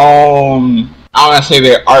their own, I don't want to say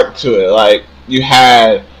their arc to it. Like, you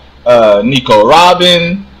had Nico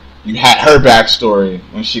Robin, you had her backstory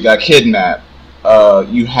when she got kidnapped.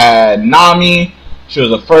 You had Nami, she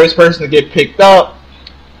was the first person to get picked up.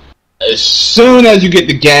 As soon as you get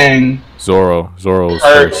the gang, Zoro's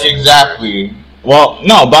first. Exactly. Well,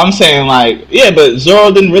 no, but I'm saying, like, yeah, but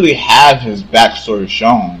Zoro didn't really have his backstory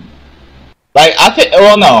shown. Like, I think,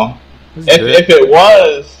 well, no. If it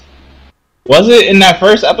was it in that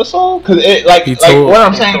first episode? Because it, like, what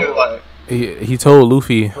I'm saying is, like, he told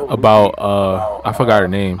Luffy about I forgot her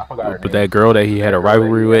name, but that girl that he had a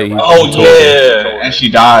rivalry with. He and she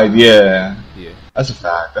died. Yeah, that's a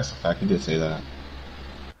fact. He did say that.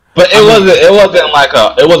 But it wasn't like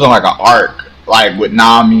an arc like with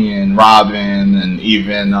Nami and Robin and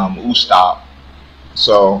even Usopp.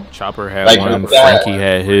 So Chopper had like one, Frankie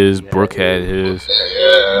had his, Brooke had his.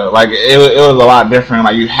 Yeah, like it was a lot different.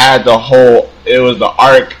 Like, you had it was the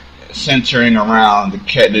arc centering around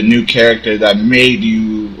the new character that made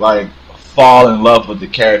you like fall in love with the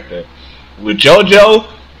character. With JoJo,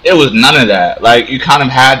 it was none of that. Like, you kind of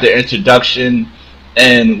had the introduction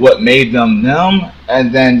and what made them,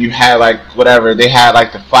 and then you had like whatever they had,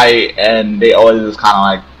 like the fight, and they always just kind of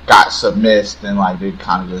like got submissed, and like they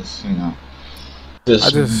kind of just, you know,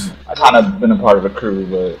 just kind of been a part of the crew.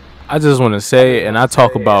 But I just want to say, and I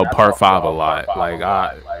talk about Part 5 a lot. Like,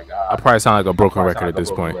 I probably sound like a broken record at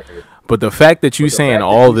this point, but the fact that you saying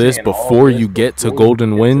all this before you get to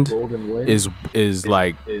Golden Wind is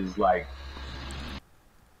like,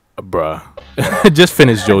 bruh. Just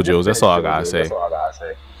finish JoJo's. That's all I gotta say.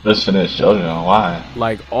 Just finish JoJo. Why?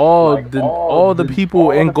 Like, all the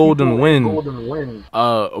people in Golden Wind,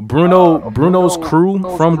 Bruno's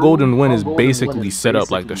crew from Golden Wind is basically set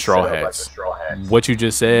up like the Straw Hats. What you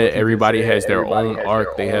just said, everybody has their own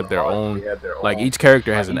arc. They have their own, like, each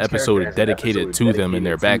character has an episode dedicated to them in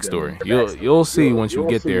their backstory. You'll see once you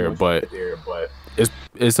get there, but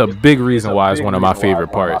it's a big reason why it's one of my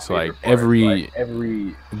favorite parts. Like, every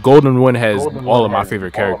Golden Wind has all of my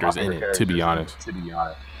favorite characters in it, to be honest.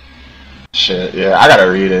 Shit, yeah, I gotta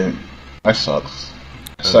read it. That sucks.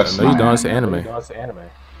 No, you don't. It's the anime.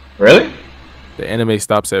 Really? The anime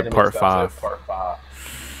stops at Part 5.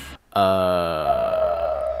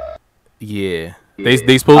 Yeah.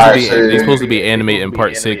 They supposed to be animated in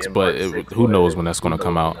part 6, but who knows when that's gonna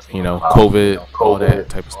come out? You know, COVID, all that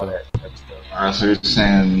type of stuff. Alright, so you're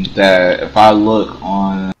saying that if I look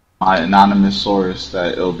on my anonymous source,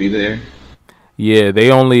 that it'll be there? Yeah,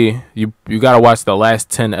 they only you gotta watch the last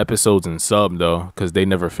 10 episodes in sub though, because they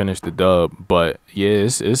never finished the dub. But yeah,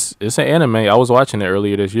 it's an anime. I was watching it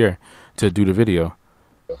earlier this year to do the video.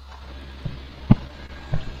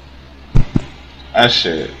 That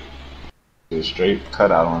shit is straight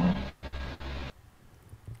cut out on me.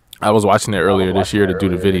 I was watching it earlier this year to do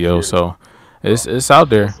the video, so it's out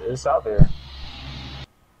there.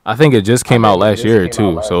 I think it just came out last year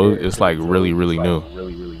too, so it's like really new.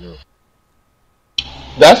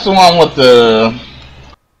 That's the one with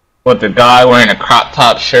the guy wearing a crop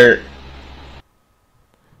top shirt.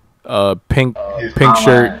 Pink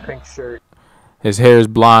shirt. His hair is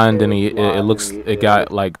blonde and it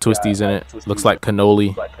got like twisties in it. Looks like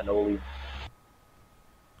cannoli.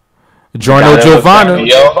 Giorno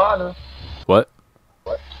Giovanna. What?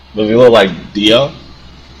 Does he look like Dio?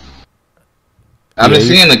 I've been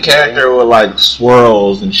seeing the character with like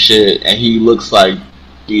swirls and shit, and he looks like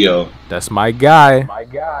Dio. That's my guy.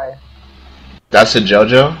 That's a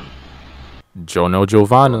JoJo? Giorno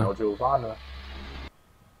Giovanna.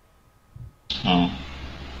 Oh.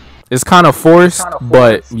 It's kind of forced,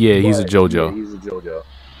 but yeah, he's a JoJo.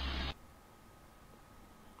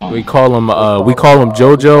 We call him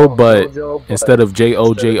JoJo, but instead of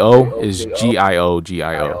JoJo is GIO.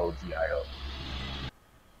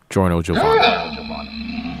 Giorno Giovanna.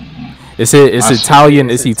 It's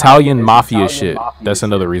Italian mafia shit. That's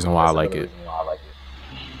another reason why I like it.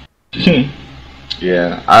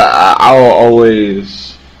 Yeah, I will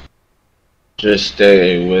always just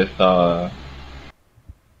stay with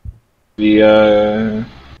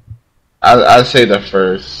I'd say the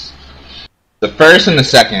first and the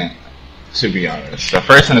second, to be honest. The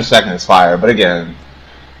first and the second is fire, but again,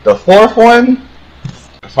 the fourth one,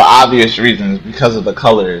 for obvious reasons, because of the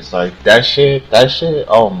colors, like that shit,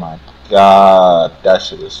 oh my god, that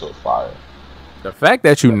shit is so fire. The fact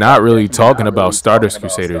that you're not really talking about Stardust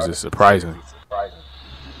Crusaders is surprising.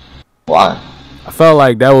 Why? I felt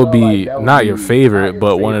like that would be not your favorite,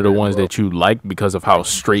 but one of the ones that you liked because of how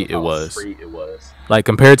straight it was. Like,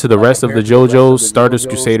 compared to the rest of the JoJo's, Stardust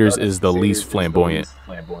Crusaders is the least flamboyant.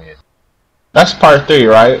 That's part 3,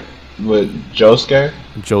 right? With Josuke?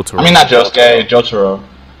 Jotaro. I mean, not Josuke, Jotaro.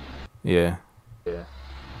 Yeah.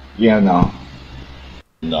 Yeah, no.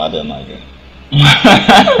 No, I didn't like it.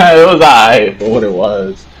 It was alright for what it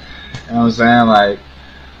was. You know what I'm saying? Like,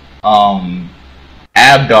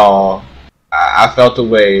 Abdal, I felt the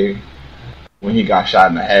way when he got shot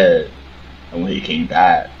in the head and when he came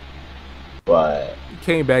back. But he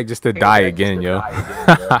came back just to die again, yo.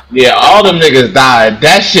 Yeah, all them niggas died.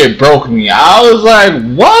 That shit broke me. I was like,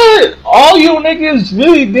 what? All you niggas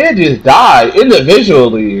really did just die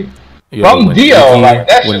individually. Yo, from Dio. Iggy, like,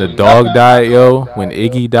 that when shit the dog died, yo, when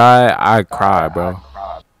Iggy died, I cried, bro.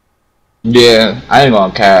 Yeah, I ain't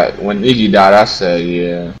gonna cap. When Iggy died, I said,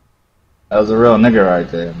 yeah. That was a real nigga right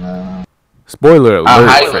there, man. Spoiler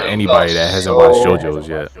alert for anybody that hasn't watched JoJo's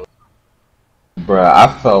yet. Bruh, I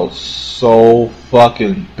felt so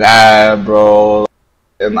fucking bad, bro.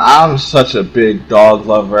 And I'm such a big dog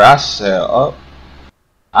lover. I said,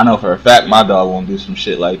 I know for a fact my dog won't do some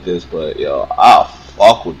shit like this, but yo, I'll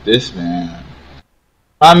fuck with this man.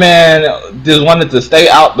 My man just wanted to stay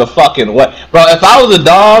out the fucking way. Bro, if I was a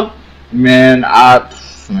dog, man, I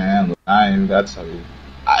ain't even gotta tell you.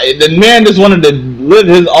 The man just wanted to live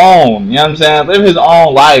his own, you know what I'm saying? Live his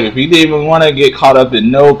own life. He didn't even want to get caught up in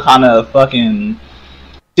no kind of fucking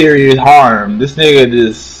serious harm. This nigga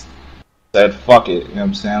just said, fuck it, you know what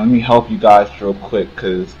I'm saying? Let me help you guys real quick,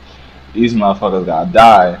 because these motherfuckers gotta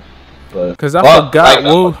die. Because I forgot,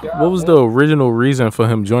 what was the original reason for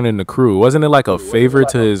him joining the crew? Wasn't it like a favor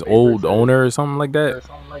to his old owner or something like that?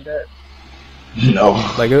 No.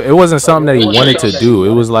 Like, it wasn't something that he wanted to do.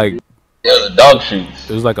 It was like... Yeah, the dog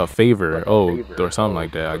treats. It was like a favor, or something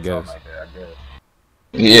like that, I guess.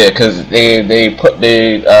 Yeah, because they put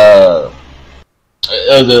what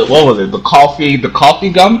was it? The coffee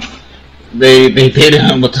gum. They paid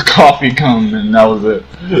him with the coffee gum, and that was it.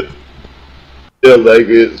 Yeah, like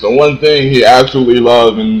it's the one thing he absolutely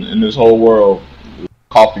loved in this whole world,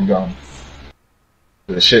 coffee gum.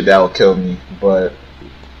 The shit that would kill me, but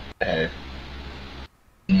hey,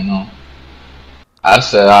 you know. I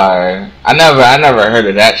said, alright. I never heard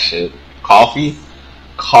of that shit. Coffee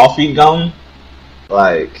gum?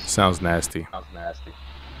 Like, sounds nasty.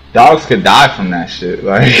 Dogs could die from that shit.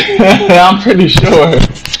 Like, I'm pretty sure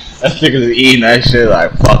that nigga's eating that shit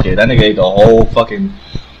like, fuck it. That nigga ate the whole fucking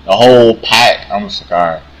the whole pack. I'm just like,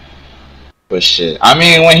 alright. But shit, I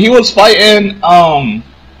mean, when he was fighting,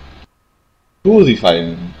 who was he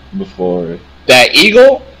fighting before? That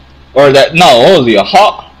eagle? Or that, no, what was he, a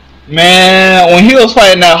hawk? Man, when he was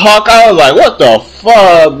fighting that hawk, I was like, what the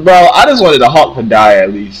fuck, bro? I just wanted the hawk to die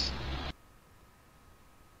at least.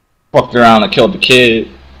 Fucked around and killed the kid.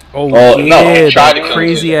 Oh yeah, that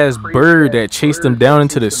crazy ass bird that chased him down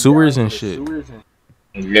into the sewers and shit.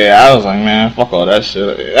 Yeah, I was like, man, fuck all that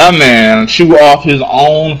shit. That man chewed off his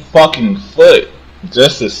own fucking foot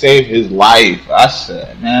just to save his life. I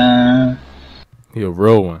said, man, he a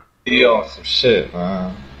real one. He on some shit,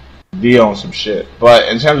 man. He on some shit. But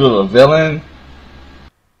in terms of a villain,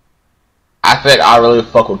 I think I really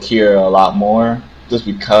fuck with Kira a lot more. Just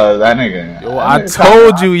because that nigga. Yo, I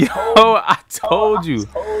told you, yo. I told you.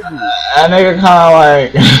 That nigga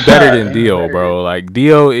kind of like better than Dio, bro. Like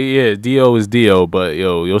Dio, yeah, Dio is Dio, but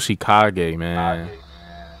yo, Yoshikage, man.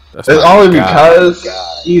 It's only because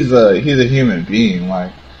he's a human being.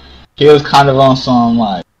 Like he was kind of on some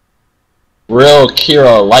like real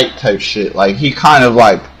Kira light type shit. Like he kind of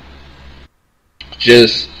like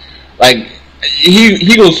just like.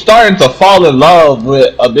 He was starting to fall in love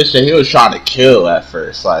with a bitch that he was trying to kill at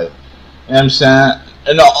first, like, you know what I'm saying?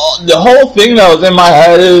 And the whole thing that was in my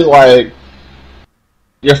head is, like,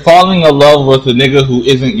 you're falling in love with a nigga who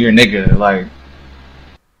isn't your nigga, like,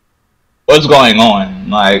 what's going on?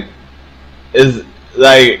 Like, is,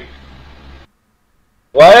 like,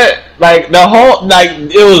 what? Like, the whole, like,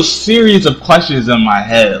 it was a series of questions in my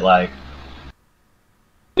head, like,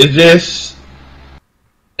 is this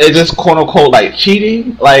quote unquote like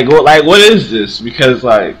cheating? Like what is this? Because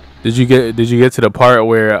like, did you get to the part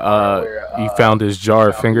where he found his jar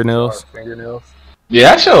of fingernails? Yeah,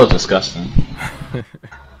 that shit was disgusting.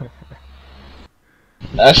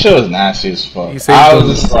 That shit was nasty as fuck.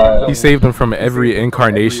 He saved him from every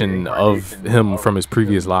incarnation of him from his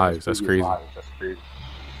previous lives. That's crazy.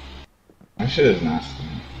 That shit is nasty.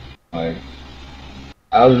 Like,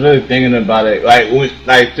 I was really thinking about it.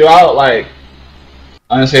 Like throughout like.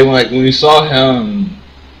 Honestly, when we saw him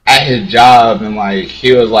at his job and like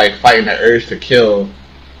he was like fighting the urge to kill,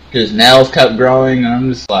 his nails kept growing, and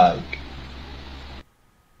I'm just like,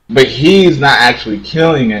 but he's not actually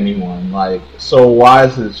killing anyone. Like, so why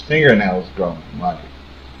is his fingernails growing? Like,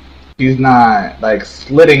 he's not like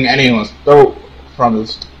slitting anyone's throat from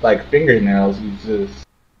his like fingernails. He's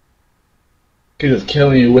just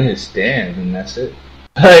killing you with his stance, and that's it.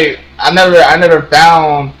 Like, I never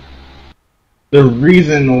found the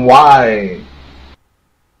reason why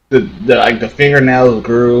the fingernails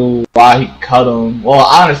grew, why he cut them. Well,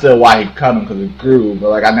 I understood why he cut them because it grew, but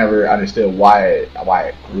like I never understood why it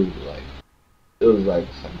grew. Like it was like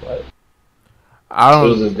what? I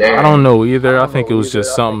don't know either. I think it was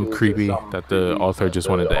just something creepy that the author just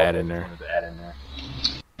wanted to add in there.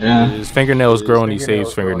 Yeah, his fingernails grow and he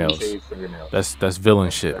saves fingernails. That's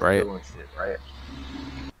villain shit, right?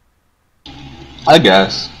 I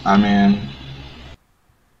guess. I mean,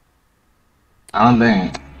 I don't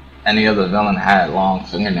think any other villain had long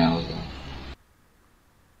fingernails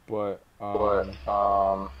though.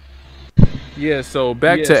 Yeah, so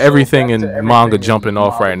back to everything in manga jumping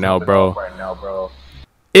off right now, bro.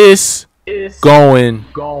 It's going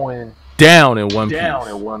down in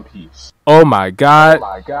One Piece. Oh my god.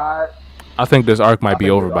 I think this arc might be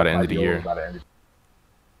over by the end of the year.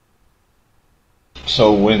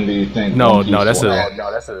 So when do you think? No, that's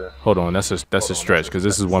a hold on. That's a stretch because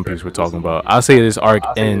this is One Piece we're talking about. I'll say this arc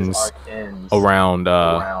ends around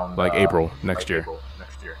like April next year.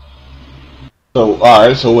 So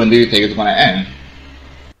alright. So when do you think it's going to end?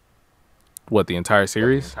 What, the entire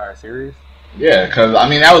series? Yeah, because I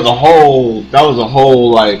mean that was a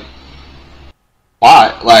whole like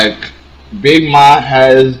plot. Like Big Mom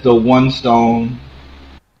has the one stone.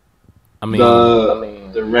 I mean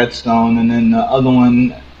the redstone, and then the other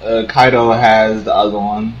one, Kaido has the other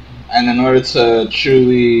one. And in order to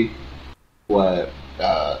truly,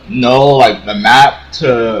 know like the map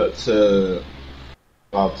to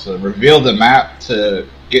reveal the map to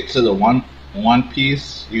get to the One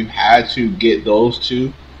Piece, you had to get those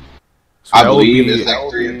two. So I believe it's like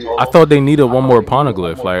 3 in total. I thought they needed one more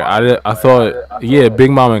poneglyph. Like I thought, yeah,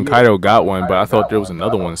 Big Mom and Kaido got one, but I thought there was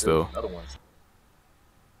another one still.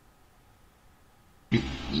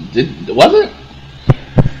 Was it?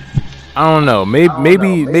 I don't know. Maybe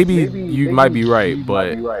you might be right,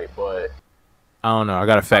 but I don't know. I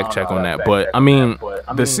got to fact check on that. But I mean,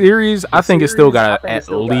 the series, I think it's still got at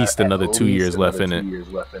least another 2 years left in it.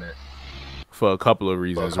 For a couple of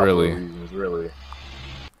reasons, really.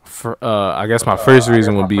 I guess my first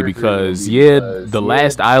reason would be because the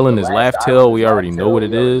last island is Laugh Tale. We already know what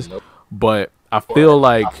it is, but I feel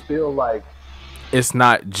like it's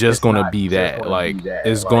not just gonna be that. Like,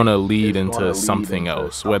 it's gonna lead into something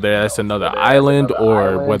else, whether that's another island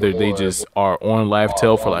or whether they just are on Laugh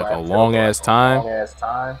Tale for like a long ass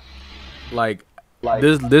time. Like,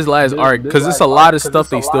 this last arc, because it's a lot of stuff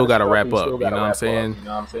they still gotta wrap up. You know what I'm saying?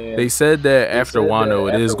 They said that after Wano,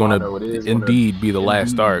 it is gonna indeed be the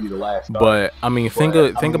last arc. But I mean, think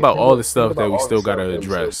about all the stuff that we still gotta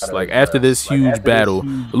address. Like, after this huge battle,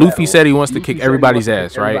 Luffy said he wants to kick everybody's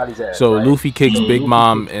ass, right? So Luffy kicks Big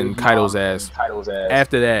Mom and Kaido's ass.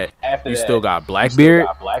 After that, you still got Blackbeard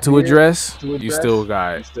to address. You still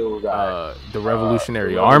got the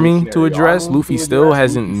Revolutionary Army to address. Luffy still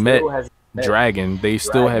hasn't met Dragon. They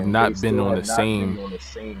still have not been on the same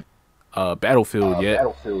battlefield yet.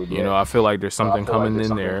 You know, I feel like there's something coming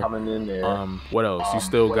in there. What else? You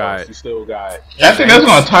still got. I think that's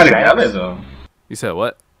gonna tie together, though. You said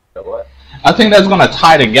what? I think that's gonna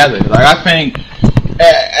tie together. Like, I think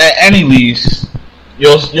at any least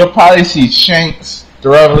you'll probably see Shanks, the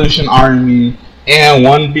Revolution Army, and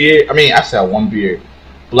One Beard. I mean, I said One Beard,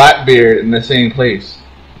 Blackbeard in the same place.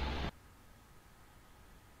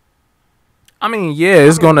 I mean, yeah,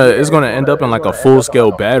 it's gonna end up in like a full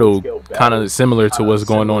scale battle, kind of similar to what's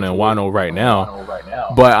going on in Wano right now.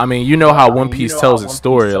 But I mean, you know how One Piece tells its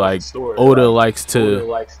story. Like, Oda likes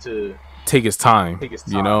to take his time,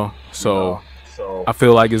 you know. So I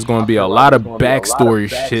feel like it's gonna be a lot of backstory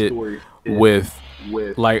shit with.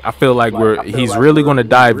 Like, I feel like he's really going to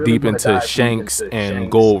dive deep into Shanks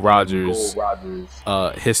and Gold Roger's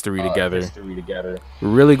history together. We're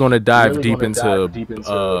really going to dive deep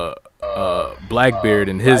into Blackbeard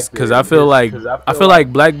and his, because I feel like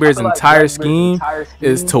Blackbeard's entire scheme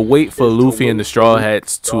is to wait for Luffy and the Straw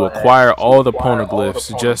Hats to acquire all the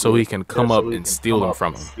poneglyphs just so he can come up and steal them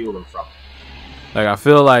from him. Like, I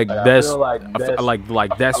feel like that's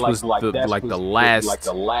what's the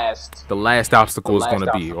last obstacle is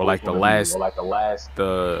gonna be, or like the last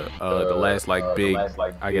like big,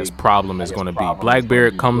 I guess, problem is gonna be.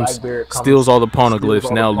 Blackbeard comes, steals all the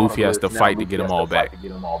poneglyphs. Now Luffy has to fight to get them all back.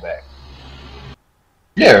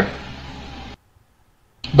 Yeah,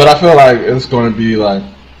 but I feel like it's gonna be like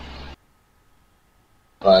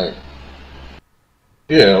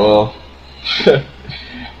yeah, well.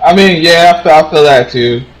 I mean, yeah, I feel that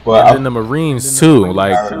too. But and then the Marines too.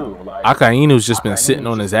 Like, Akainu's just been sitting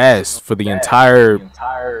on his ass for the entire.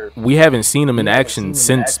 We haven't seen him in action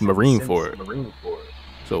since Marineford.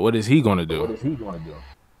 So what is he gonna do?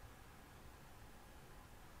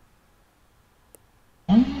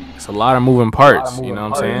 It's a lot of moving parts. You know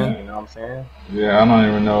what I'm saying? Yeah, I don't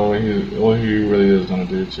even know what he really is gonna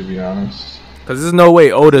do, to be honest. Because there's no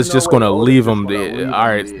way Oda's just going to leave him.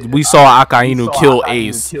 Alright, we saw Akainu kill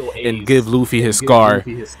Ace and give Luffy his scar.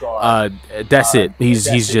 That's it.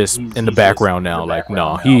 He's just in the background now. Like,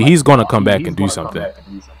 no, he's going to come back and do something.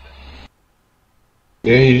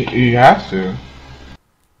 Yeah, he has to.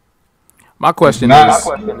 My question is...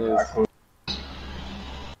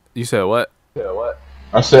 You said what?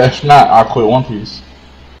 I said, if not, I'll quit One Piece.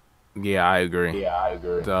 Yeah, I agree.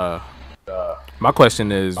 My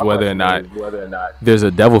question is whether or not there's a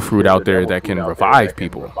devil fruit out there that can revive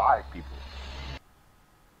people.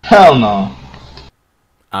 Hell no.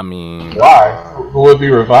 I mean, why? Who would be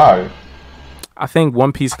revived? I think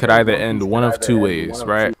One Piece could either end one of two ways,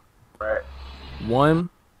 right? One,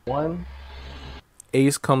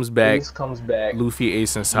 Ace comes back, Luffy,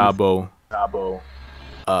 Ace, and Sabo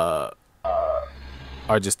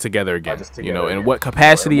are just together again, you know. In what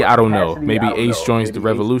capacity, I don't know. Maybe Ace joins the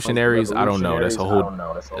Revolutionaries. I don't know.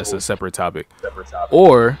 That's a separate topic.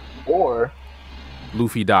 Or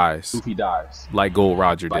Luffy dies, like Gold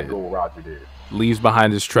Roger did. Leaves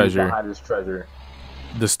behind his treasure.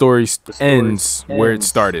 The story ends where it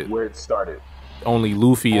started. Only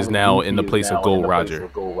Luffy is now in the place of Gold Roger.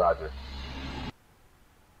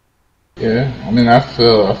 Yeah, I mean, I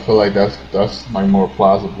feel like that's like more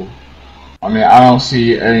plausible. I mean, I don't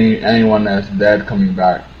see anyone that's dead coming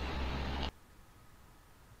back.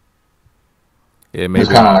 Yeah, maybe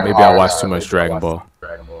I watched too much Dragon Ball.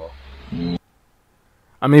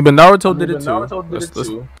 I mean, but Naruto did it too. Let's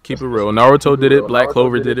keep it real. Naruto did it. Black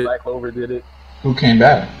Clover did it. Who came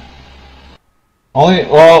back?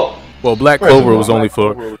 Well, Black Clover was only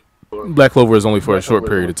for a short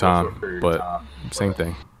period of time, but same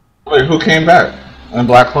thing. Wait, who came back in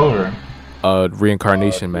Black Clover?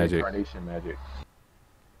 Reincarnation magic.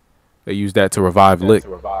 They used that to revive Lick.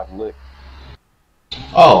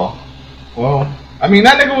 Oh, well, I mean,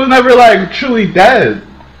 that nigga was never like truly dead.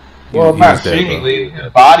 Well, he not was dead, seemingly.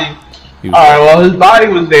 His body. bro. Alright, well, his body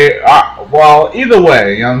was there. Well, either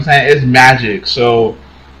way, you know what I'm saying? It's magic, so,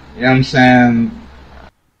 you know what I'm saying?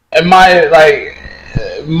 And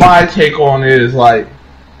my take on it is, like,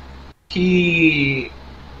 the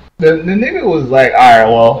nigga was like, alright,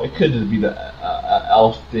 well, it could just be the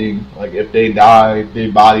elf thing. Like, if they die,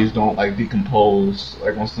 their bodies don't, like, decompose,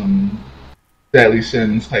 like, on some deadly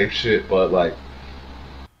sins type shit, but, like,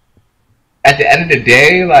 at the end of the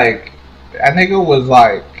day, like, that nigga was,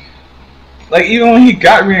 like, even when he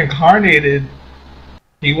got reincarnated,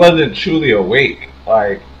 he wasn't truly awake.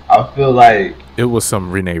 Like, I feel like It was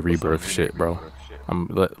some Renee Rebirth shit, bro. I'm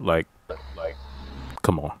like,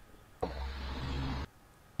 come on.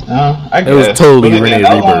 I guess. It was totally But Renee again,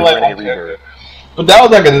 that was only, Rebirth. like, but that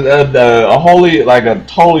was like a wholly, like, a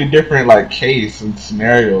totally different, like, case and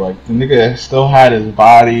scenario. Like, the nigga still had his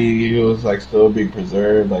body. He was, like, still being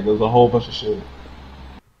preserved. Like, it was a whole bunch of shit.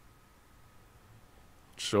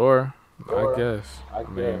 Sure, I guess.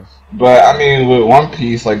 But I mean, with One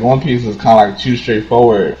Piece, like, One Piece is kind of like too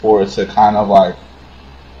straightforward for it to kind of, like,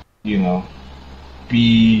 you know,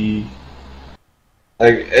 be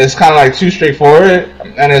like, it's kind of like too straightforward,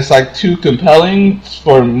 and it's like too compelling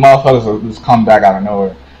for motherfuckers to just come back out of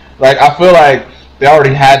nowhere. Like, I feel like they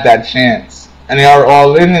already had that chance, and they are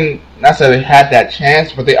all in. And not that they had that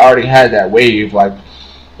chance, but they already had that wave. Like,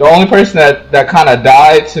 the only person that kind of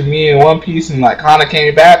died to me in One Piece and, like, kind of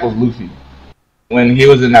came back was Luffy when he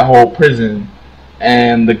was in that whole prison,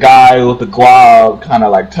 and the guy with the glob kind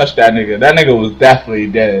of, like, touched that nigga. That nigga was definitely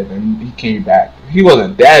dead, and he came back. He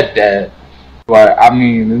wasn't dead, but I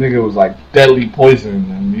mean, the nigga was, like, deadly poisoned,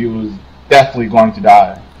 and he was definitely going to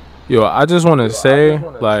die. Yo, I just want to say,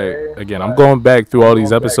 like, again, I'm going back through all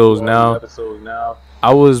these episodes now.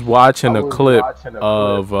 I was watching a clip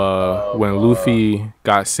of when Luffy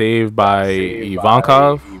got saved by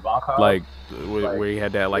Ivankov, like, where he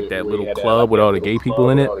had that, like, that little club with all the gay people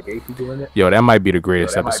in it. Yo, that might be the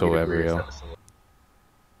greatest episode ever, yo.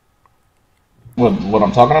 What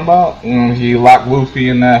I'm talking about? He locked Luffy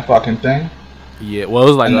in that fucking thing. Yeah, well, it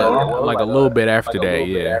was like a little bit after that,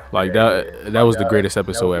 yeah. Like, that was the greatest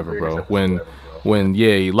episode ever, bro. When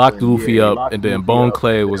he locked Luffy up, and then Bone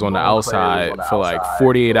Clay was on the outside for like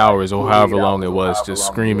 48 hours or however long it was, just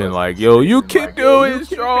screaming like, "Yo, you can do it,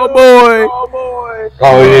 strong boy!"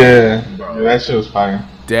 Oh yeah, that shit was fire.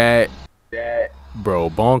 Bro,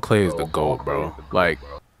 Bone Clay is the GOAT, bro. Like,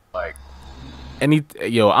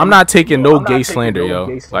 I'm not taking no gay slander,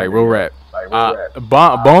 yo. Like, real rap.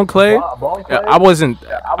 Bone Clay, I wasn't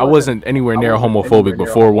anywhere near homophobic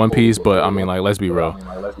before One Piece, but I mean, like, let's be real.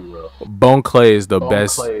 Bone Clay is the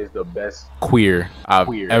best queer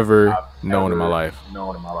I've ever known in my life.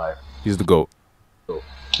 He's the GOAT.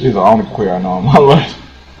 He's the only queer I know in my life.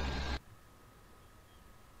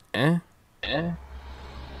 I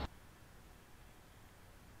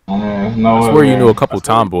swear you knew a couple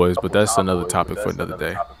tomboys, but that's another topic for another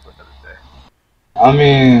day. I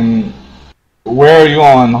mean, where are you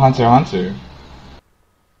on Hunter x Hunter?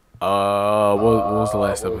 What was the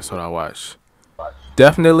last episode I watched?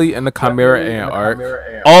 Definitely in the Chimera Ant arc.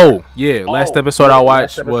 Oh, yeah, last episode I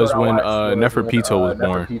watched was when Neferpito was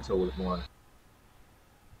born.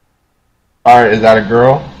 Alright, is that a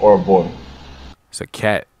girl or a boy? It's a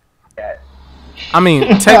cat. I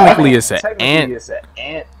mean, technically it's an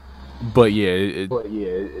ant, but yeah,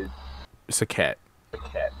 it's a cat.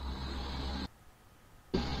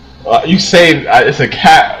 You say it's a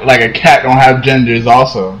cat, like a cat don't have genders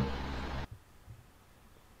also.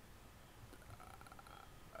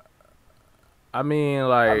 I mean,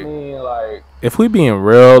 like, if we being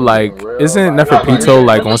real, like, isn't Neferpito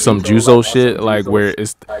like on some Juzo shit, like, where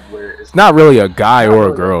it's not really a guy or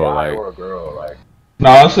a girl, like?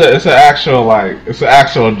 No, it's an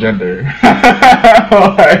actual gender.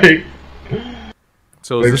 Like,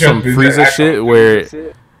 so is this some Frieza shit where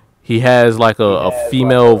he has like a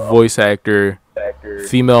female voice actor,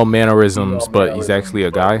 female mannerisms, but he's actually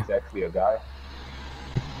a guy?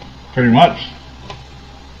 Pretty much.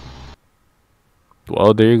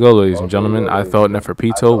 Well, there you go, ladies and gentlemen. I thought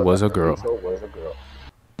Neferpito was a girl.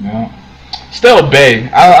 Yeah. Still bae.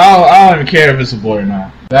 I don't even care if it's a boy or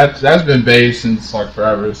not. That's been bae since like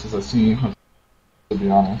forever, since I've seen him. To be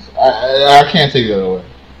honest, I can't take it away.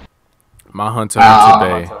 My Hunter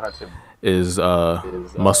bae is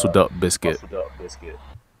muscled up biscuit.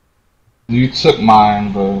 You took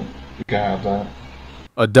mine, but you can have that.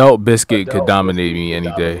 Adult biscuit could dominate me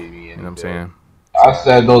any day. You know what I'm saying? I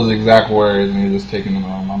said those exact words, and you're just taking them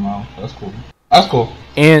out of my mouth. That's cool. That's cool.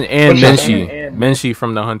 And Menshi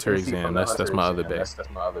from the Hunter exam. That's my other bae.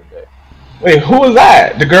 Wait, who was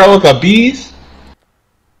that? The girl with the bees?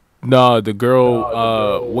 No, the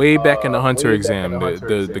girl way back in the Hunter exam,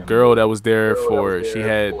 the girl that was there for, she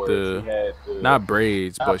had the not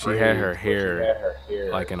braids, but she had her hair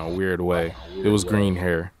like in a weird way. It was green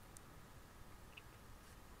hair.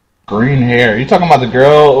 Green hair. You talking about the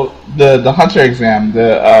girl, the Hunter exam,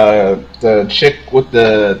 the chick with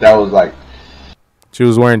the that was like She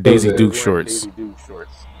was wearing Daisy Duke shorts.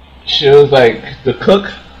 She was like the cook.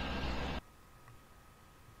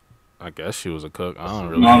 I guess she was a cook. I don't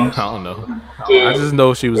really. I don't know. I just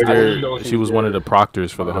know she was there. She was one of the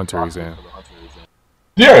proctors for the Hunter exam.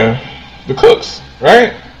 Yeah, the cooks,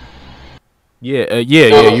 right? Yeah.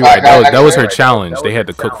 You're right. That was her challenge. They had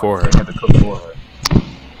to cook for her.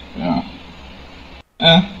 Yeah.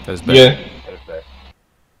 That's bad. Yeah.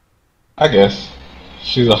 I guess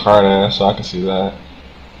she's a hard ass, so I can see that.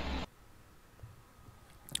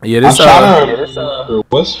 Yeah, this. I'm trying to remember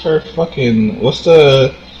what's her fucking. What's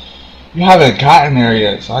the? You haven't gotten there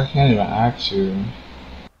yet, so I can't even ask you.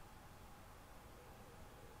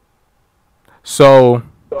 So,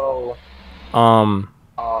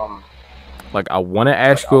 like I want to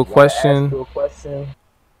ask you a question,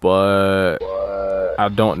 but I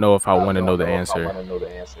don't know if I want to know the answer.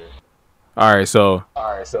 All right, so.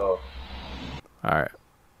 All right.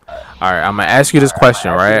 I'm gonna ask you this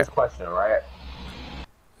question, right?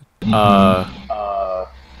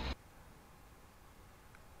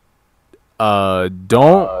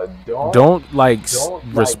 Don't like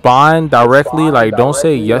respond directly. Like, don't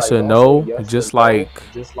say yes or no. Just like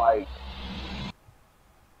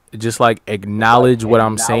acknowledge what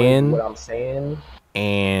I'm saying,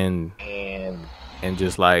 and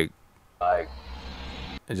just like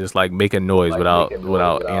make a noise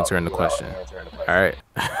without answering the question. All right.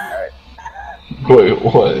 Wait,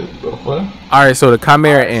 what? All right. So the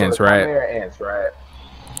Chimera ants, right?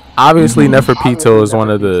 Obviously, Neferpito is one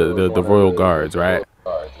of the royal guards, right?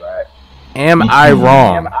 Am I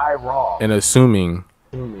wrong in assuming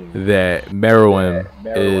that Meruem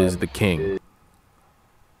is the king?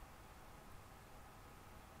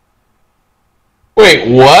 Wait,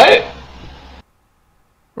 what?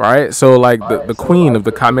 Right? So, like, the queen of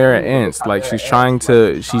the Chimera ants, like, she's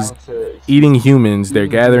eating humans. They're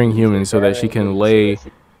gathering humans so that she can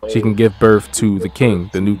give birth to the king,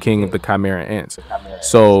 the new king of the Chimera ants.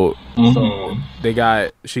 So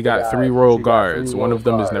she got 3 royal guards. One of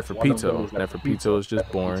them is Neferpito. Neferpito is just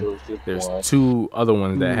born. There's 2 other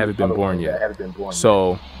ones that haven't been born yet.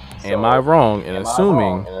 So am I wrong in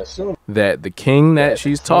assuming that the king that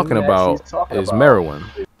she's talking about is Meruem?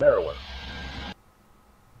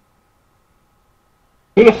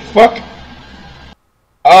 Who the fuck?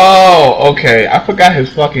 Oh, okay. I forgot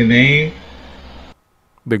his fucking name.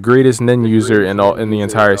 The greatest nin user in the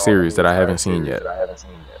entire series that I haven't seen yet.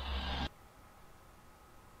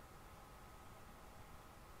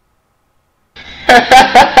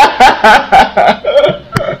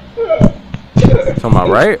 So am I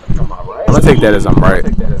right? I'm gonna take that as I'm right.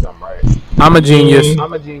 I'm a genius.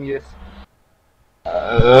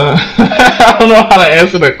 I don't know how to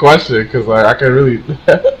answer that question because like I can really.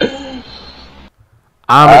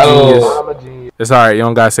 I'm a genius. It's alright. You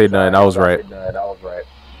don't gotta say nothing. I was right.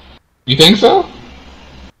 You think so?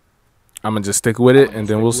 I'm gonna just stick with it and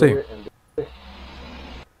then we'll see.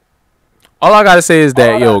 All I gotta say is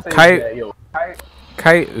that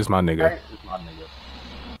Kite is my nigga.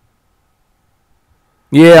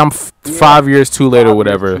 Yeah, I'm 5 years too late or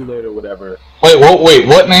whatever. Wait,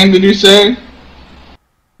 what name did you say?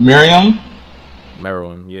 Meruem,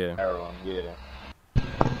 yeah.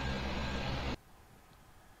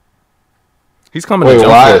 He's coming to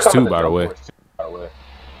Jump Force too, by the way.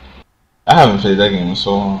 I haven't played that game in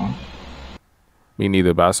so long. Me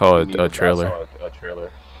neither, but I saw a trailer.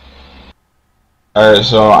 Alright,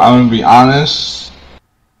 so I'm gonna be honest.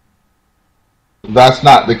 That's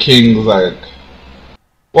not the king's like.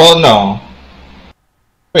 Well, no.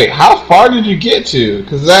 Wait, how far did you get to?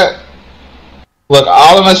 Cause that. Look,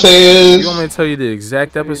 all I'm gonna say is. You want me to tell you the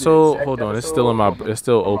exact episode? Hold on, it's still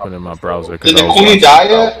open in my browser. Did the queen die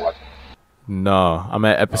yet? No, I'm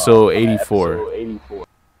at episode 84.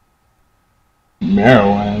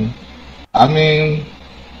 Meruem. I mean,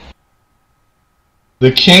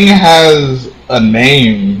 the king has a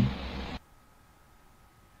name.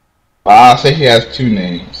 I'll say he has 2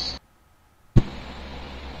 names.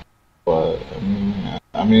 But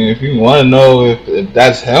I mean, if you want to know if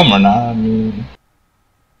that's him or not, I mean,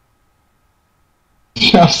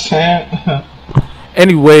 you know what I'm saying?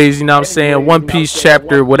 Anyways, you know what I'm saying? One Piece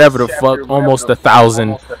chapter, whatever the fuck, almost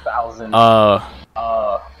 1,000.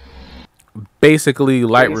 basically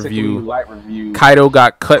light review. Kaido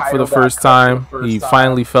got cut for the first time. He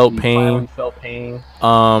finally felt pain.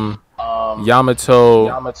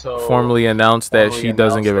 Yamato formally announced that she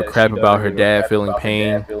doesn't give a crap about her dad feeling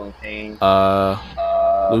pain.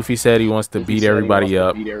 Luffy said he wants to beat everybody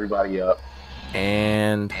up.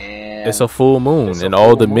 And it's a full moon, and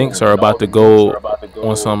all the minks are about to go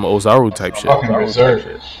on some Ozaru type shit.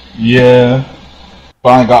 Yeah.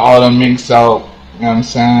 Finally got all the minks out. You know what I'm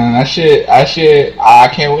saying? That shit, I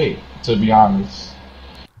can't wait, to be honest.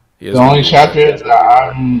 The only chapter that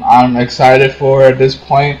I'm excited for at this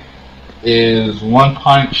point is One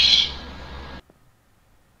Punch,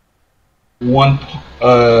 One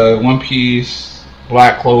Piece,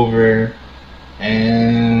 Black Clover,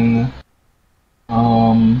 and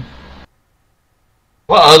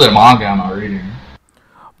what other manga am I reading?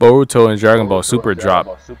 Boruto and Dragon Ball Super drop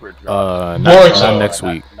not next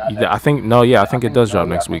week. I think it does drop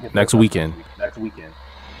next weekend.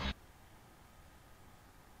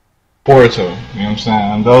 Boruto, you know what I'm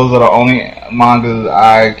saying? Those are the only mangas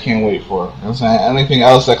I can't wait for. You know what I'm saying? Anything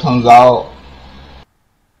else that comes out,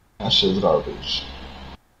 that shit's garbage.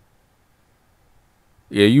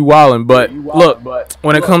 Yeah, you wildin', but look,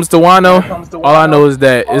 when it comes to Wano, all I know is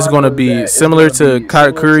that it's going to be similar to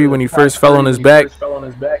Katakuri when he first fell on his back.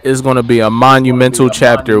 It's going to be a monumental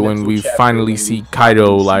chapter when we finally see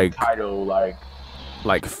Kaido like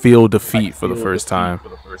feel defeat for the first time.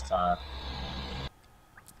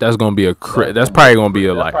 That's going to be that's probably going to be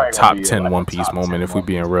a like top 10 One Piece moment if we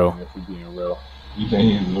being real. You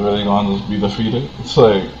think he's really going to be defeated? It's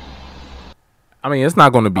like, I mean, it's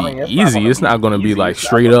not going to be easy. It's not going to be like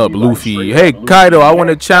straight up Luffy, hey, Kaido, I want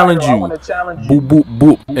to challenge you. Boop, boop,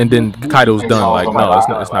 boop. And then Kaido's done. Like, no,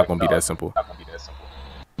 it's not going to be that simple.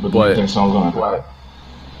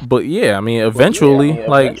 But yeah, I mean, eventually,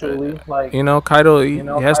 like, you know, Kaido, he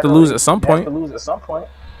has to lose at some point.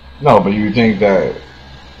 No, but you think that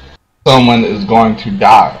someone is going to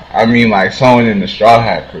die? I mean, like, someone in the Straw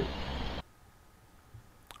Hat crew.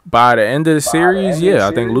 By the end of the series, yeah,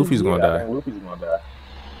 I think Luffy's gonna die.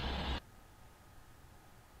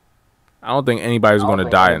 I don't think anybody's gonna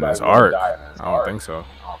die in this arc. I don't think so.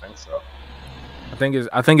 I think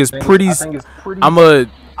it's pretty. I'm gonna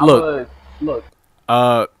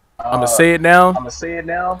say it now.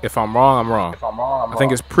 If I'm wrong, I'm wrong. I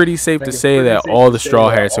think it's pretty safe to say that all the Straw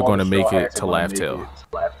Hats are gonna make it to Laugh Tale.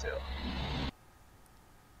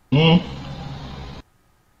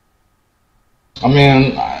 I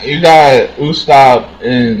mean, you got Usopp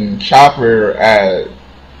and Chopper at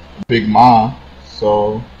Big Mom,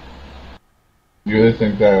 so you really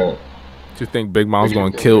think that? Do you think Big Mom's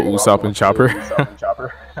going to kill Usopp and Chopper?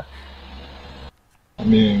 I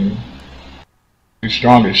mean, she's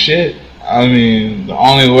strong as shit. I mean, the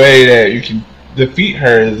only way that you can defeat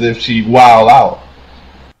her is if she wild out.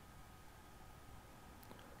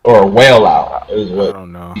 Or wail out, is what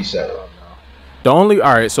he said. The only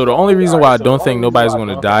reason why I don't think nobody's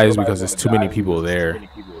gonna die is because there's too many people there.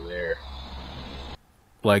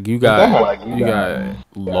 Like you got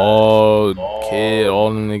Law, Kid, all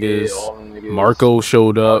them niggas. Marco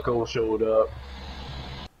showed up.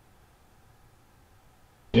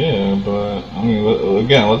 Yeah, but I mean,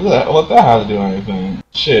 again, what that has to do with anything?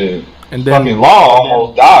 Shit. And then fucking Law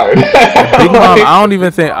almost died. Big Mom, I don't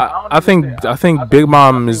even think. I think Big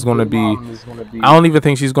Mom is gonna be. I don't even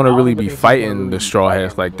think she's gonna really be fighting the Straw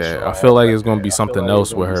Hats like that. I feel like it's gonna be something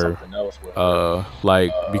else with her.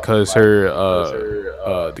 Like because her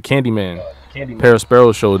the Candyman,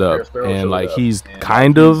 Parasparrow showed up, and like he's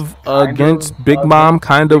kind of against Big Mom,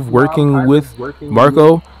 kind of working with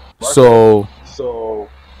Marco. So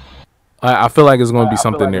I feel like it's going to be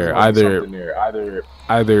something there. Either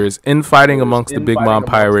it's infighting amongst the Big Mom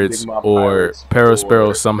pirates, or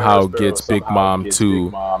Parasparrow somehow gets Big Mom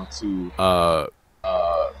to,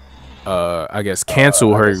 I guess,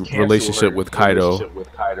 cancel her relationship with Kaido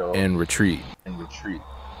and retreat.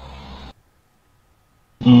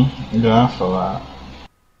 Yeah, I feel that.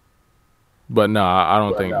 But no, I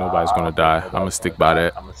don't think nobody's going to die. I'm going to stick by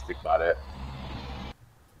that.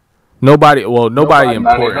 Nobody important. Nobody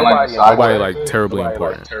like terribly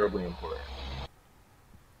important. So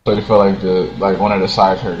you feel like one of the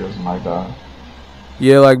side characters might die.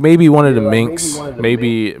 Yeah, like maybe one of the minks,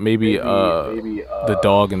 maybe the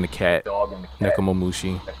dog and the cat,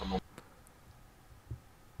 Nekomamushi.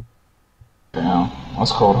 Damn,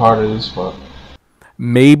 that's cold-hearted as fuck.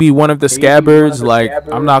 Maybe one of the scabbards. Like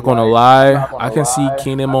I'm not gonna lie, I can see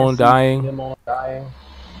Kinemon dying.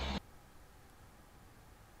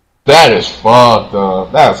 That is fucked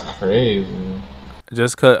up. That's crazy.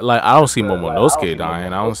 Just cause, like, I don't see Momonosuke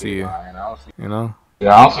dying. I don't see, you know.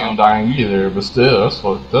 Yeah, I don't see him dying either, but still, that's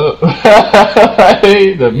fucked up.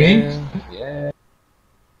 Hey, the memes. Yeah.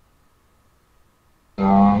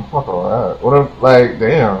 Fuck all that. What if, like,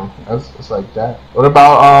 damn, it's like that. What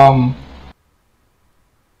about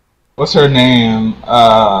what's her name?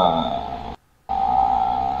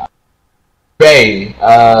 Bay,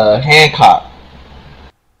 Hancock.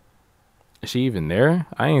 Is she even there?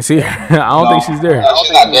 I ain't see her. I don't think she's there. No,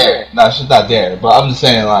 she's not there. No, she's not there. But I'm just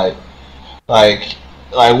saying, like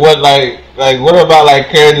what about like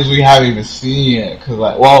characters we haven't even seen yet? Cause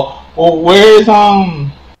like, well, where is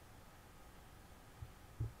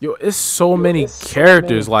Yo, it's so many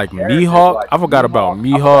characters like Mihawk. I forgot about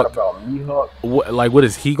Mihawk. What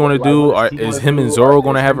is he gonna do? Is him and Zoro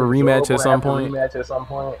gonna have a rematch at some point?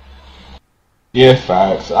 Yeah,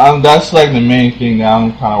 facts. That's like the main thing that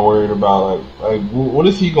I'm kind of worried about. Like, what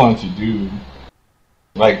is he going to do?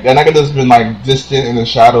 Like, that nigga just been like distant in the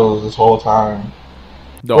shadows this whole time.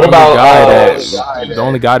 The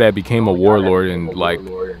only guy that became a warlord and like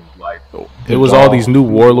it was all these new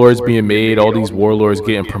warlords being made, all these warlords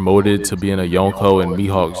getting promoted to being a Yonko, and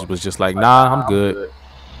Mihawk was just like, nah, I'm good.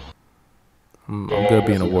 I'm good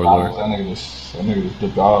being a warlord. That nigga just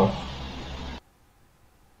dipped off.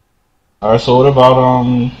 Alright, so what about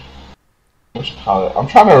I'm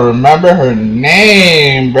trying to remember her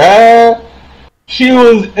name, bruh. She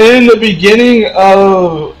was in the beginning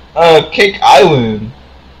of Cake Island.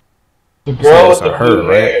 The girl with the blue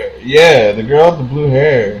hair. Yeah, the girl with the blue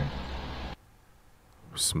hair.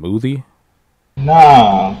 Smoothie?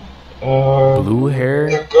 Nah. Blue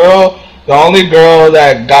hair? The only girl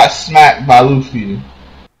that got smacked by Luffy.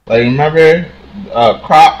 Like, remember?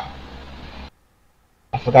 Croc?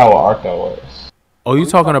 I forgot what arc that was. Oh, you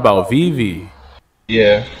talking about Vivi?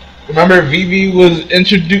 Yeah. Remember Vivi was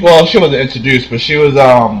introduced, well, she wasn't introduced, but she was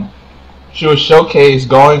showcased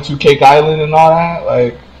going to Cake Island and all that.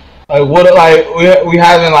 Like what, like we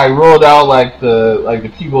haven't like ruled out like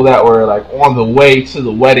the people that were like on the way to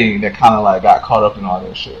the wedding that kind of like got caught up in all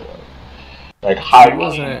that shit. Like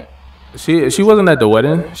she wasn't at the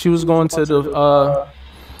wedding. She was going to the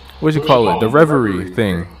what you call it, the reverie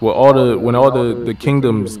thing, where when all the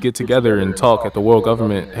kingdoms get together and talk at the world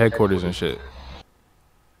government headquarters and shit.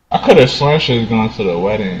 I could have sworn she was going to the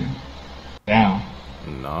wedding. Damn.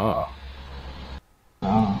 No.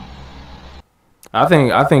 I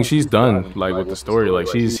think she's done like with the story. Like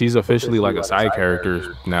she's officially like a side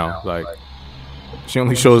character now. Like she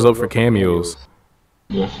only shows up for cameos.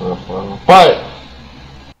 Yeah, for but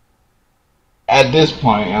at this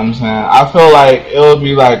point, you know what I'm saying, I feel like it'll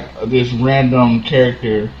be like this random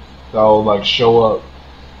character that will like show up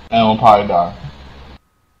and will probably die.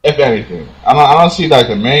 If anything, I don't see like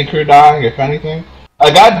the main crew dying. If anything,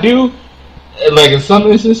 like I do, like in some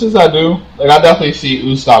instances I do. Like I definitely see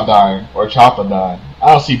Usopp dying or Chopper dying. I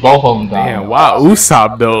don't see both of them dying. Man, wow,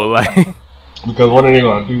 Usopp though, like because what are they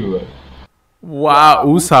gonna do? Like, wow,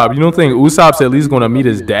 Usopp. You don't think Usopp's at least gonna meet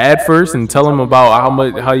his dad first and tell him about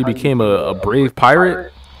how he became a brave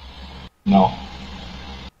pirate? No.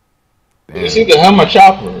 Damn. It's either him or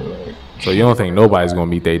Chopper. Like. So you don't think nobody's gonna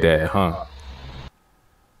meet their dad, huh?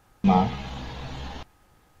 Nah.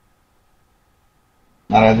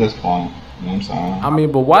 Not at this point. You know what I'm saying? I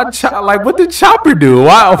mean, but what did Chopper do?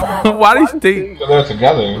 Why do you think they're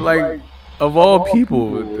together? Like, of all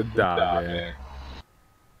people to die, man.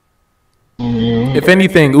 Mm-hmm. If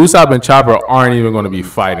anything, Usopp and Chopper aren't even going to be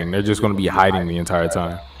fighting. They're just going to be hiding the entire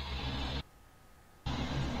time.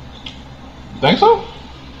 Think so?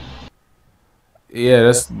 Yeah,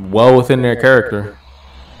 that's well within their character.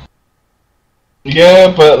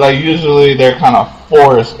 Yeah, but like usually they're kind of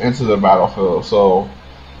forced into the battlefield. So,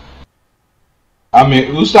 I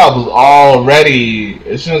mean, Usopp was already,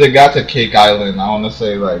 as soon as they got to Cake Island, I want to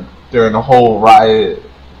say like during the whole riot,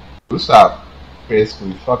 Usopp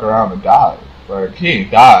basically fuck around and died. Like he ain't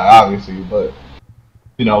died obviously, but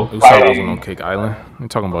you know, Usopp wasn't on Cake Island. You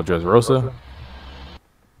talking about Dressrosa?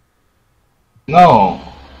 No.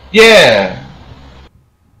 Yeah.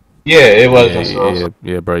 Yeah, it was Dressrosa.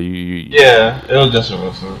 Yeah, bro. Yeah, it was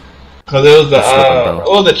Dressrosa. Cause it was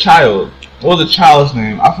what was the child? What was the child's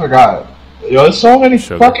name? I forgot. Yo, there's so many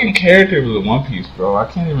fucking characters in One Piece, bro. I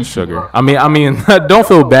can't even. Sugar. I mean, don't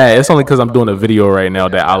feel bad. It's only because I'm doing a video right now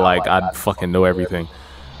that I fucking know everything.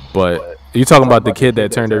 But you talking about the kid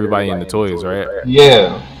that turned everybody into toys, right?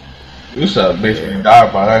 Yeah. Usopp basically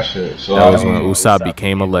died by that shit. So that was when Usopp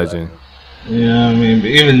became a legend. Yeah, I mean, but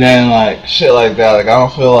even then, like shit like that, like I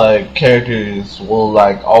don't feel like characters will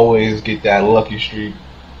like always get that lucky streak.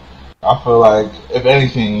 I feel like if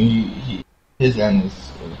anything, his end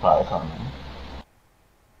is probably coming.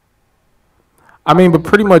 I mean, but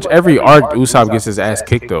pretty much every arc, Usopp gets his ass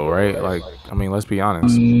kicked though, right? Like, I mean, let's be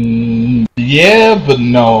honest. Yeah, but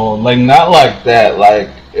no, like not like that. Like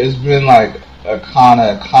it's been like a kind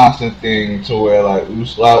of constant thing to where like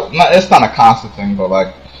Usopp. Not, it's not a constant thing, but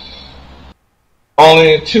like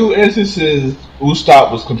only in 2 instances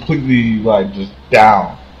Usopp was completely like just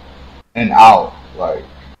down and out. Like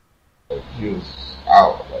he was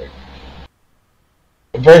out. Like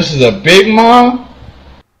versus a Big Mom.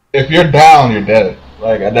 If you're down, you're dead.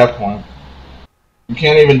 Like at that point, you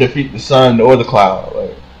can't even defeat the sun or the cloud.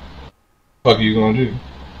 Like, what are you gonna do?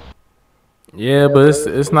 Yeah, but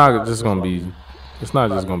it's not just gonna be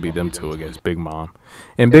them two against Big Mom,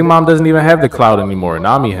 and Big Mom doesn't even have the cloud anymore.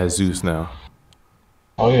 Nami has Zeus now.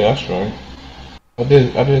 Oh yeah, that's right. I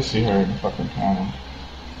did see her in the fucking panel.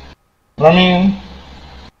 But I mean,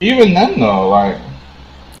 even then though, like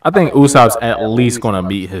I think Usopp's at least gonna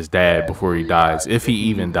meet his dad before he dies, if he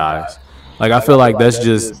even dies. Like I feel like that's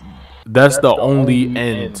the only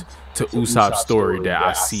end to Usopp's story that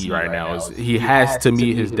I see right now is he has to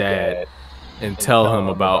meet his dad and tell him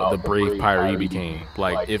about the brave pirate he became.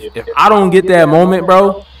 Like if I don't get that moment,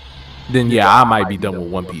 bro, then yeah, I might be done with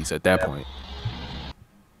One Piece at that point.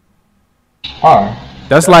 alright.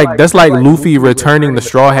 That's like Luffy returning the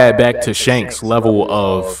Straw Hat back to Shanks level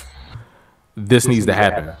of this needs to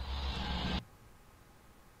happen.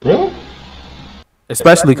 Really?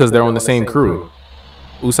 Especially because they're on the same crew.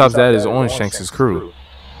 Usopp's dad is on Shanks' crew.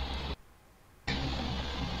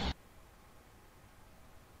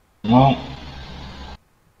 Well,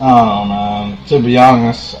 I don't know, man. To be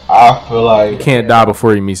honest, I feel like He can't die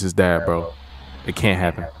before he meets his dad, bro. It can't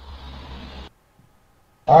happen.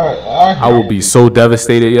 I will be so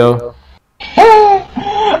devastated, yo.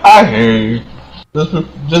 I hear you.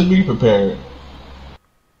 Just be prepared.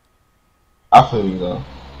 I feel you though.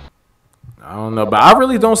 I don't know, but I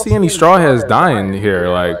really don't see any Straw Hats dying here.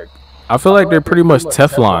 Like, I feel like they're pretty much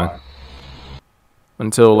Teflon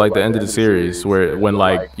until like the end of the series, when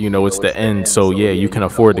like it's the end. So yeah, you can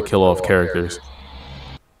afford to kill off characters.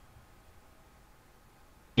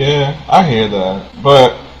 Yeah, I hear that,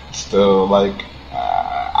 but still, like,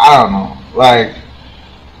 I don't know. Like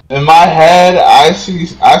in my head, I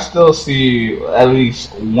still see at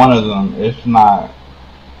least one of them, if not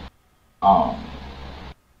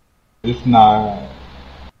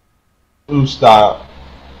Usopp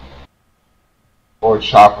or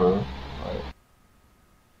Chopper.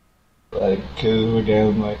 Like, cause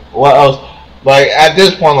again, like, what else? Like at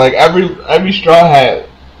this point, like every Straw Hat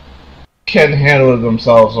can handle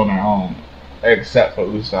themselves on their own, except for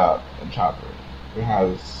Usopp and Chopper.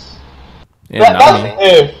 Because that's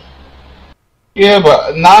if. Yeah,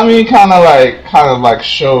 but Nami kind of like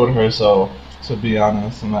showed herself, to be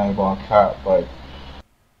honest, in that ball cap. Like,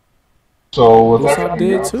 so Usopp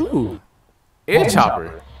did too, and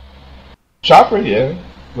Chopper. Chopper, yeah,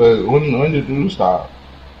 but when did Usopp?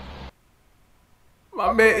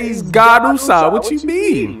 My man, he's God Usopp. What you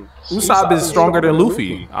mean? Usopp is stronger than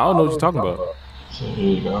Luffy. I don't know what you're talking about. So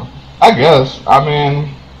here you go. I guess. I mean,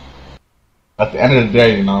 at the end of the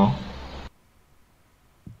day,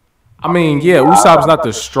 I mean, yeah, Usopp's not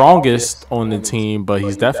the strongest on the team, but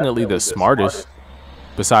he's definitely the smartest.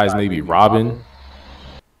 Besides maybe Robin.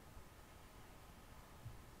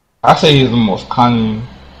 I say he's the most cunning.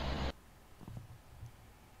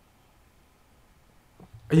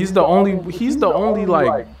 He's the only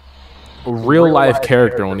like real life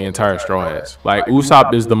character on the entire Straw Hats. Like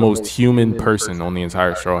Usopp is the most human person on the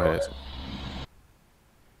entire Straw Hats.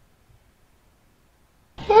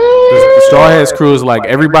 The Straw Hats crew is like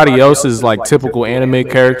everybody else is like typical anime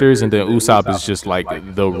characters, and then Usopp is just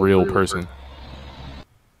like the real person.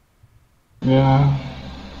 Yeah,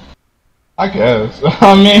 I guess.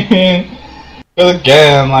 I mean,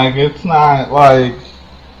 again, like it's not like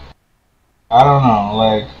I don't know.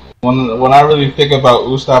 Like when I really think about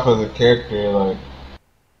Usopp as a character, like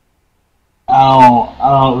I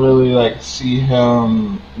don't really like see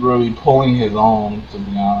him really pulling his own. To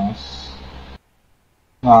be honest.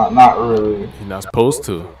 Not really. He's not supposed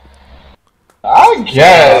to. I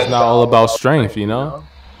guess. It's not all about strength,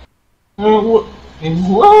 What?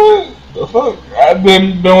 The fuck?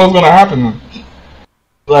 Then what's gonna happen?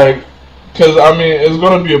 Like, cause I mean, it's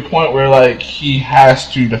gonna be a point where like he has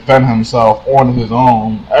to defend himself on his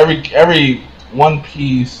own. Every One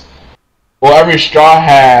Piece or every Straw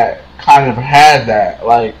Hat kind of had that.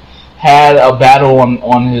 Like, had a battle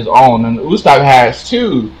on his own, and Usopp has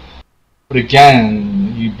too. But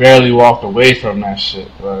again, he barely walked away from that shit,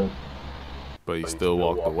 but he still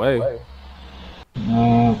walked away.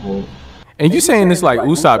 But and you saying this like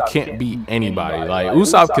Usopp can't beat anybody? Like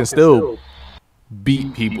Usopp can still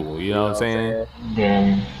beat people. You know what I'm saying?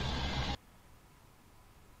 Yeah.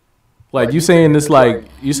 Like you saying this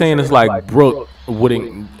like Brooke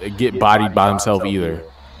wouldn't get bodied by himself either.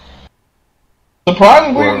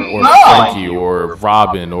 Surprisingly, or no. Frankie or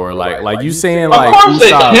Robin or like you saying like of course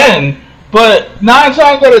Usopp, they can, but 9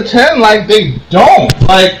 times out of 10, like they don't.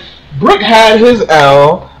 Like Brooke had his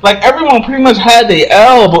L. Like everyone pretty much had their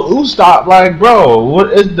L, but Usopp, like bro,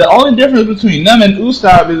 what is the only difference between them and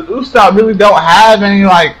Usopp is Usopp really don't have any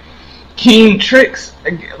like keen tricks.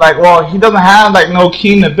 Like, well, he doesn't have like no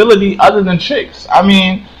keen ability other than tricks. I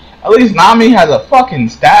mean, at least Nami has a fucking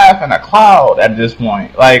staff and a cloud at this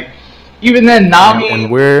point. Like, even then, Nami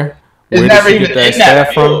and where is never even in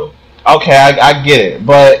that field. Okay, I get it,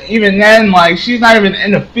 but even then, like, she's not even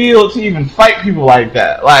in the field to even fight people like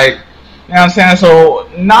that. Like, you know what I'm saying? So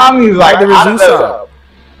Nami's like, Usopp.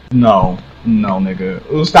 No, nigga.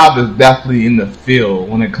 Usopp is definitely in the field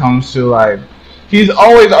when it comes to like. He's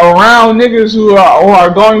always around niggas who are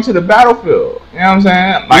going to the battlefield. You know what I'm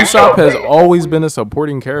saying? Like, Usopp has always been a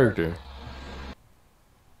supporting character.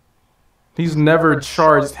 He's never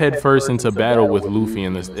charged headfirst into battle with Luffy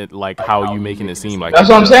in this, like how you making it seem like. That's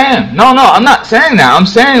what I'm saying. No, I'm not saying that. I'm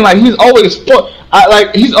saying like he's always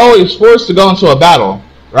forced to go into a battle,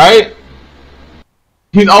 right?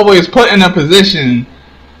 He's always put in a position,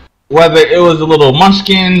 whether it was the little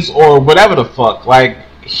munchkins or whatever the fuck, like.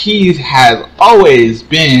 He has always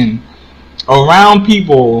been around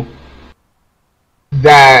people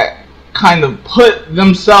that kind of put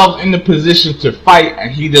themselves in the position to fight,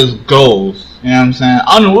 and he just goes. You know what I'm saying?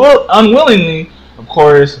 Unwillingly, of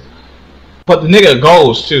course, but the nigga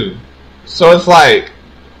goes too. So it's like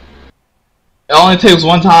it only takes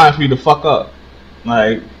one time for you to fuck up.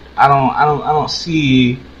 Like I don't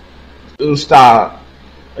see Usopp.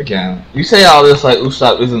 Again, you say all this like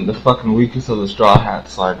Usopp isn't the fucking weakest of the Straw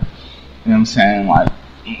Hats, like, you know what I'm saying? Like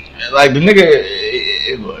the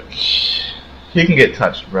nigga, look, he can get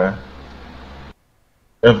touched, bruh.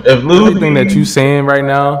 If everything that you saying right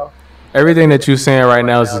now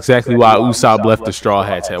is exactly why Usopp left the Straw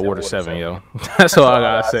Hats at Order 7, yo. That's all I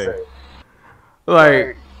gotta say.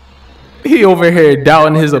 Like, he over here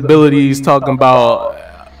doubting his abilities, talking about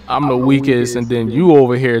I'm the weakest, and then you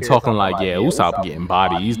over here talking like, yeah, Usopp getting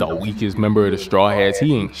bodied. He's the weakest member of the Straw Hats.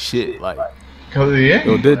 He ain't shit. Like,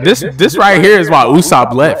 yo, this right here is why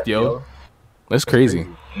Usopp left, yo. That's crazy.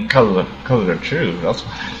 Because of the truth. That's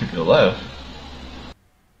why he left.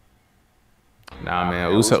 Nah,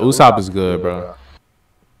 man, Usopp is good, bro.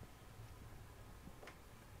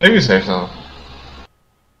 Maybe say so.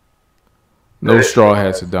 No Straw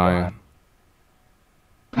Hats are dying.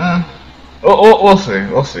 We'll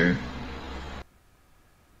see.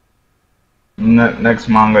 Next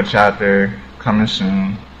manga chapter coming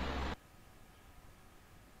soon.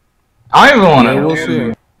 I don't even want to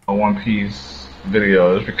do a One Piece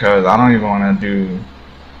video just because I don't even want to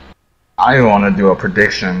do a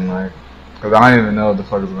prediction, like, because I don't even know what the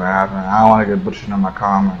fuck is gonna happen. I don't want to get butchered in my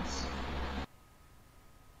comments.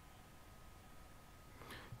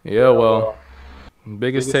 Yeah, well,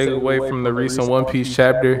 biggest takeaway from the recent One Piece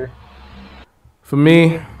chapter. For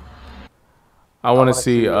me, I want to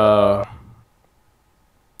see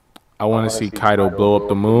Kaido blow up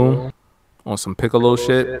the moon on some Piccolo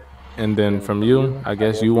shit, and then from you, I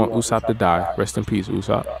guess you want Usopp to die. Rest in peace,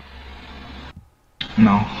 Usopp.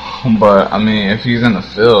 No, but I mean, if he's in the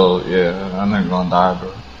field, yeah, I'm not gonna die,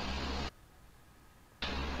 bro.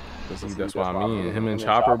 That's what I mean. Him and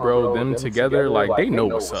Chopper, bro, them together, like they know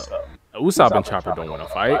what's up. Usopp and Chopper don't want to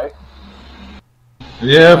fight.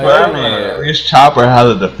 Yeah, but I mean, at least Chopper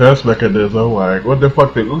has a defense mechanism. Like, what the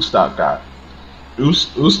fuck did Usopp got?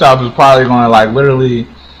 Usopp is probably gonna like literally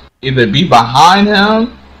either be behind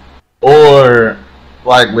him or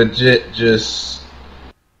like legit just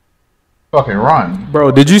fucking run.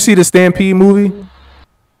 Bro, did you see the Stampede movie?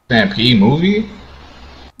 Stampede movie?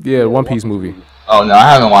 Yeah, One Piece movie. Oh no,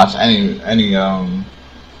 I haven't watched any One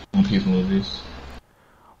Piece movies.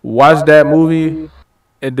 Watch that movie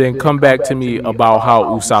and then come back to me about how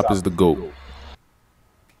Usopp is the GOAT.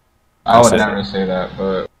 I would never say that,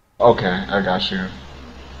 but okay, I got you.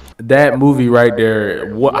 That movie right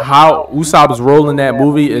there, how Usopp is rolling that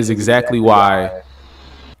movie is exactly why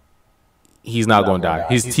he's not going to die.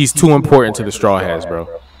 He's too important to the Straw Hats, bro.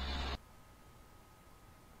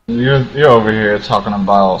 You're over here talking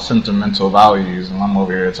about sentimental values, and I'm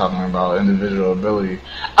over here talking about individual ability.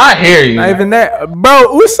 I hear you. Not even that,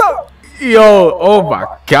 bro. Usopp. Yo, oh my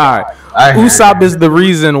God! Usopp is the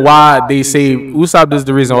reason why they saved. Usopp is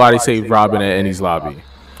the reason why they saved Robin at Enies Lobby.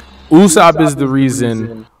 Usopp is the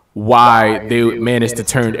reason why they managed to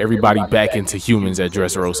turn everybody back into humans at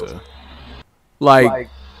Dressrosa. Like,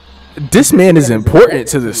 this man is important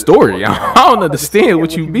to the story. I don't understand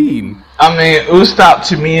what you mean. I mean, Usopp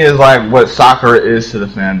to me is like what Sakura is to the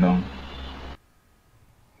fandom.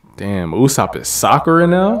 Damn, Usopp is Sakura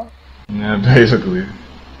now? Yeah, basically.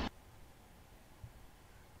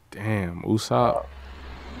 Damn, Usopp.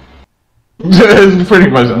 There's pretty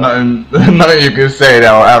much nothing you can say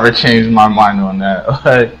that will ever change my mind on that.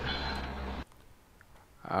 Like,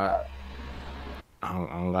 I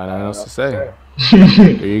don't got nothing else to say.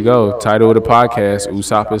 There you go. Title of the podcast: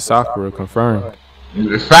 Usopp is Sakura. Confirmed.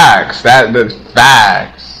 Facts. That's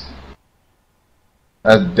facts.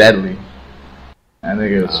 That's deadly. That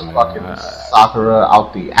nigga is fucking Sakura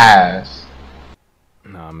out the ass.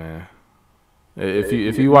 Nah, man.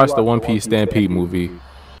 If you watch the One Piece Stampede movie,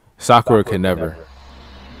 Sakura can never.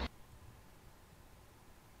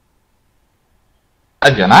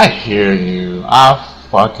 Again, I hear you. I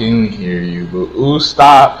fucking hear you. But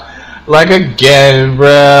Usopp, like, again,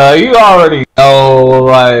 bruh, you already know,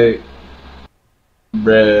 like,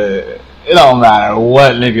 bruh, it don't matter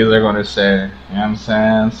what niggas are gonna say. You know what I'm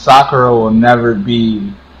saying? Sakura will never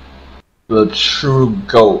be the true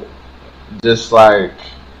GOAT. Just like,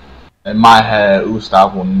 in my head,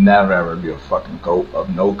 Usopp will never ever be a fucking GOAT of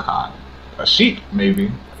no kind. A sheep,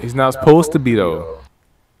 maybe. He's not supposed to be, though.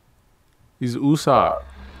 He's Usopp.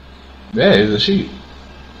 Yeah, he's a sheep.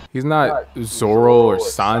 He's not Zoro or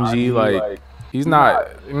Sanji. Like, he's not,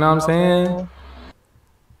 you know what I'm saying?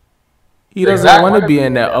 He doesn't want to be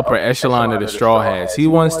in that upper echelon of the Straw Hats. He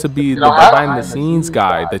wants to be the behind-the-scenes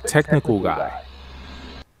guy, the technical guy.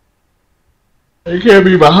 You can't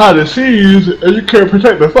be behind the scenes and you can't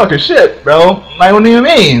protect the fucking shit, bro. Like, what do you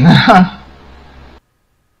mean?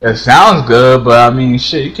 It sounds good, but I mean,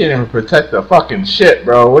 shit, you can't even protect the fucking shit,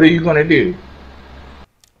 bro. What are you gonna do?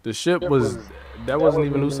 The ship was, that wasn't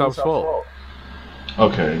even Usopp's fault.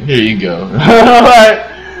 Okay, here you go.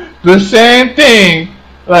 Like, the same thing.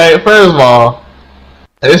 Like, first of all,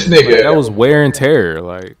 this nigga. Like, that was wear and tear.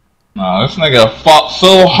 Like, no, this nigga fought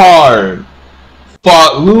so hard,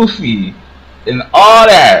 fought Luffy, and all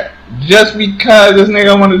that, just because this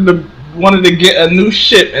nigga wanted to get a new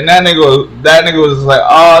ship, and that nigga was like,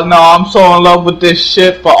 oh no, I'm so in love with this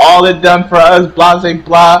ship for all it done for us, blah blah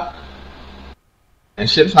blah. And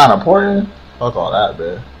ship's not important. Fuck all that,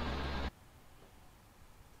 man.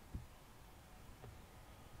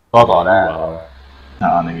 Fuck all that. wow.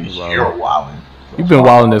 Nah, nigga, you're wildin'. You've been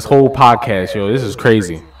wilding this whole podcast, yo. This is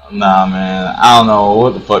crazy. Nah, man, I don't know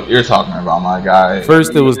what the fuck you're talking about, my guy.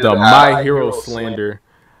 First, it was the My Hero slander.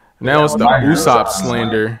 Now it's the Usopp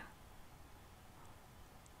slander.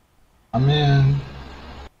 I mean,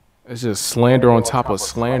 It's just slander on top of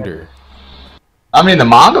slander. I mean, the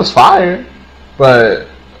manga's fire, but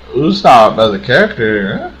Usopp as a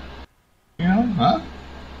character, you know, huh?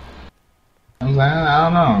 I'm saying, I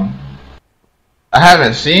don't know. I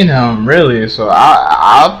haven't seen him really, so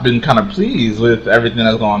I've been kind of pleased with everything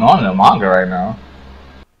that's going on in the manga right now.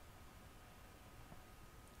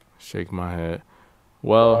 Shake my head.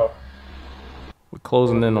 Well, we're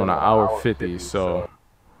closing in on an hour 50, so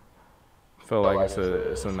I feel like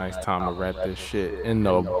it's a nice time to wrap this shit in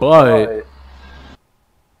though. But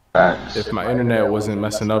if my internet wasn't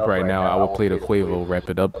messing up right now, I would play the Quavo, wrap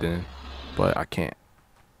it up then. But I can't.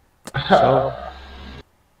 So,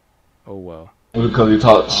 oh well. Because he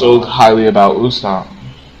talked so highly about Usopp.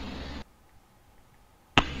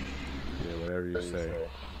 Yeah, whatever you say.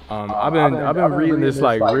 I've been reading this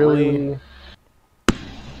like really.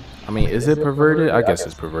 I mean, is it perverted? I guess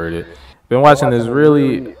it's perverted. Been watching this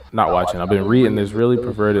really, not watching. I've been reading this really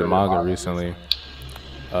perverted manga recently.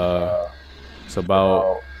 It's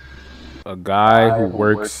about a guy who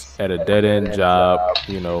works at a dead end job,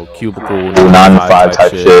 you know, cubicle 9-to-5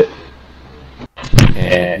 type shit.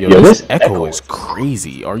 And yo, this echo is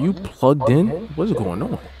crazy. Are you plugged in? What is going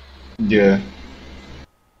on? Yeah.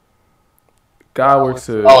 Guy works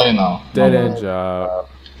a dead end job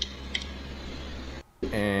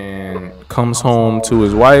and comes home to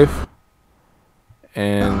his wife,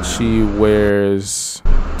 and she wears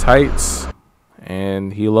tights,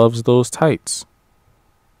 and he loves those tights.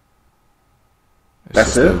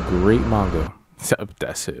 It's a great manga.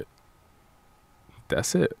 That's it.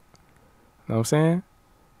 That's it. Know what I'm saying?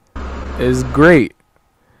 It's great.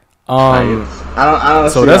 I don't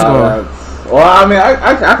so see that's how going. Well, I mean,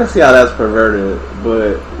 I can see how that's perverted,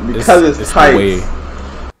 but because it's tight,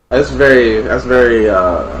 that's very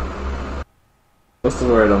what's the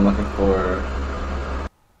word I'm looking for?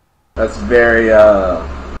 That's very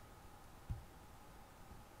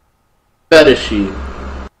fetishy.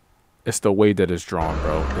 It's the way that it's drawn,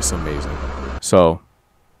 bro. It's amazing. So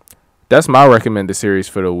that's my recommended series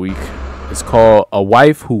for the week. It's called A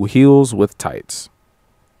Wife Who Heals with Tights.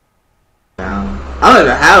 I don't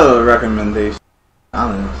even have a recommendation.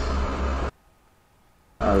 Honest.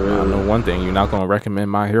 I know one thing. You're not gonna recommend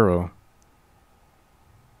My Hero.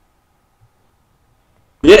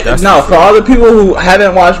 Yeah, no. For all the people who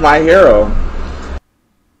haven't watched My Hero,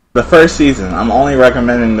 the first season. I'm only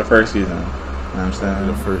recommending the first season. You know what I'm saying?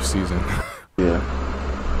 The first season. Yeah.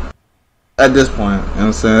 At this point, you know what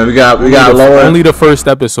I'm saying? We got lower. Only the first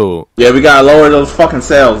episode. Yeah, we gotta lower those fucking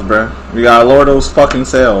sales, bro. We gotta lower those fucking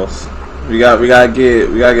sales. We gotta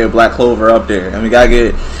get Black Clover up there, and we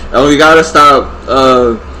gotta stop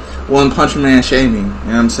One Punch Man shaming. You know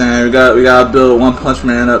what I'm saying? We gotta build One Punch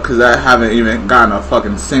Man up, because I haven't even gotten a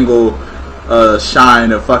fucking single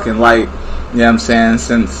shine of fucking light. You know what I'm saying?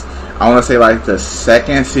 Since I want to say like the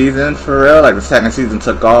second season, for real. Like the second season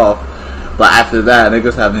took off, but after that,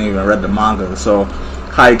 niggas haven't even read the manga. So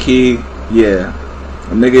high key, yeah,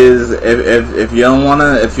 niggas. If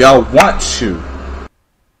y'all want to.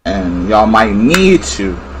 And y'all might need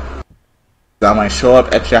to. I might show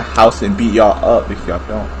up at your house and beat y'all up if y'all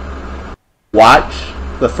don't. Watch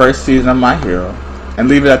the first season of My Hero and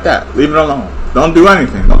leave it at that. Leave it alone. Don't do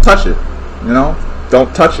anything. Don't touch it. You know?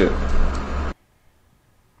 Don't touch it.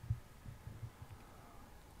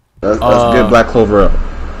 Let's get Black Clover up.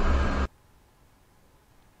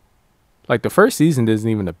 Like the first season isn't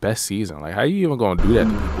even the best season. Like how you even gonna do that to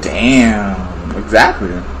people? Damn.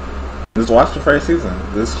 Exactly. Just watch the first season.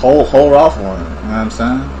 Just hold off on it. You know what I'm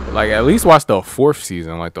saying? Like at least watch the fourth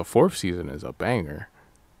season. Like the fourth season is a banger.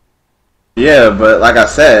 Yeah, but like I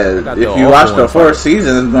said, if you watch the fourth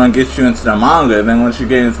season, it's going to get you into the manga. And then once you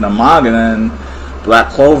get into the manga, then Black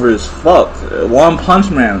Clover is fucked. One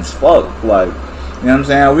Punch Man is fucked. Like, you know what I'm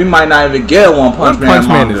saying? We might not even get One Punch Man. One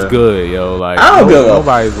Punch Man is good, yo. Like I don't give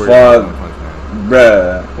nobody's a worried about One Punch Man.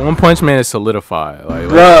 Bruh. One Punch Man is solidified. Like,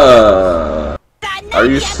 bruh. Are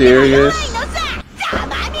you serious?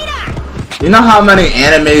 You know how many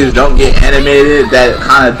animes don't get animated that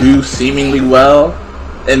kind of do seemingly well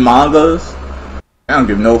in mangas? I don't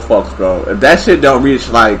give no fucks, bro. If that shit don't reach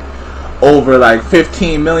like over like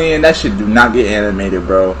 15 million, that shit do not get animated,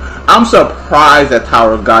 bro. I'm surprised that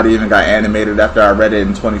Tower of God even got animated after I read it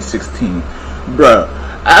in 2016. Bro,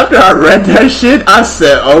 after I read that shit, I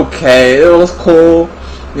said, okay, it was cool.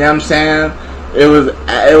 You know what I'm saying? It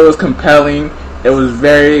was compelling. It was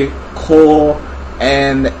very cool,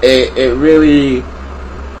 and it really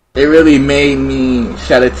made me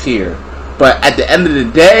shed a tear. But at the end of the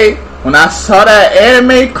day, when I saw that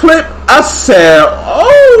anime clip, I said,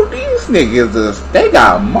 "Oh, these niggas they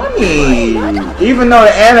got money." Even though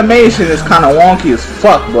the animation is kind of wonky as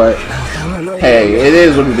fuck, but hey, it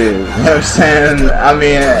is what it is. You know what I'm saying? I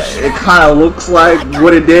mean, it kind of looks like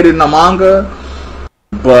what it did in the manga.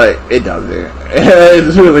 But it doesn't.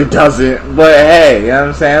 It really doesn't. But hey, you know what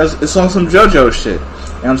I'm saying? It's on some JoJo shit. You know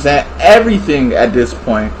what I'm saying? Everything at this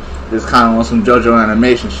point is kind of on some JoJo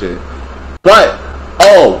animation shit. But,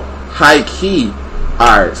 high key.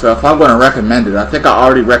 Alright, so if I'm going to recommend it, I think I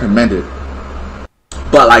already recommended.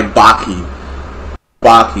 But like Baki.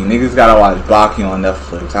 Niggas gotta watch Baki on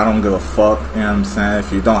Netflix. I don't give a fuck. You know what I'm saying?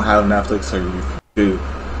 If you don't have Netflix or you do.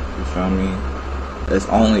 You feel me? It's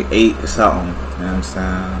only 8 or something. You know what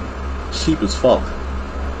I'm saying? Cheap as fuck.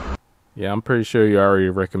 Yeah, I'm pretty sure you already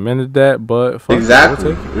recommended that, but fuck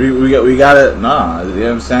exactly. We gotta, nah, you know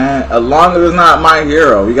what I'm saying? As long as it's not My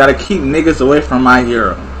Hero, we gotta keep niggas away from My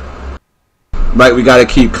Hero. Like we gotta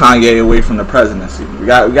keep Kanye away from the presidency. We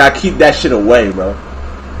gotta keep that shit away, bro.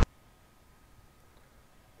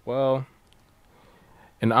 Well,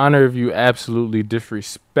 in honor of you absolutely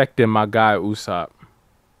disrespecting my guy Usopp,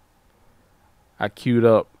 I queued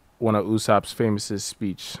up one of Usopp's famous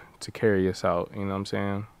speech to carry us out. You know what I'm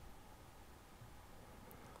saying?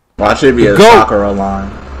 Watch it be a Sakura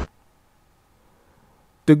line.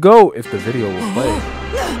 The GOAT, if the video will play.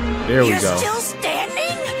 There we go. You're still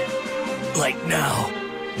standing? Like now.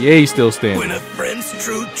 Yeah, he's still standing. When a friend's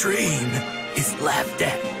true dream is laughed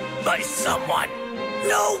at by someone.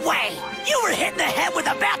 No way! You were hit in the head with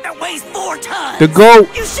a bat that weighs 4 tons! The GOAT!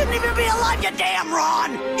 You shouldn't even be alive, you damn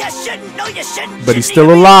Ron! You shouldn't, no you shouldn't! But he's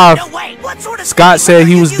still alive! No, wait, what sort of Scott said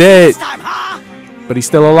he was dead! Time, huh? But he's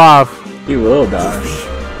still alive. He will die.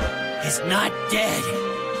 He's not dead.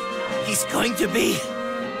 He's going to be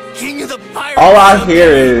king of the pirates! All I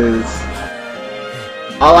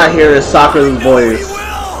hear is Sakura's voice.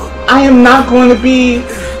 I am not going to be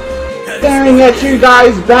staring at you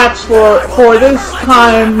guys' backs for this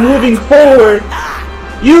time moving forward.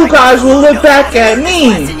 You guys will look back at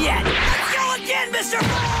me.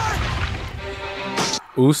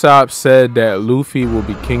 Usopp said that Luffy will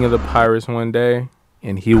be king of the pirates one day,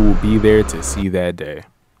 and he will be there to see that day.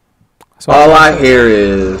 So all I hear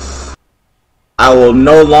is, I will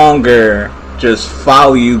no longer just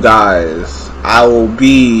follow you guys. I will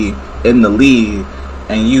be in the lead,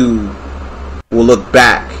 and you will look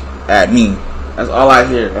back at me. That's all I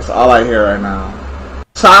hear. That's all I hear right now.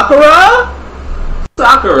 Sakura?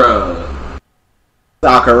 Sakura?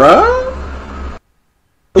 Sakura?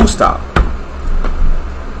 Usopp.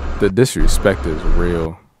 The disrespect is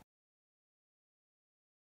real.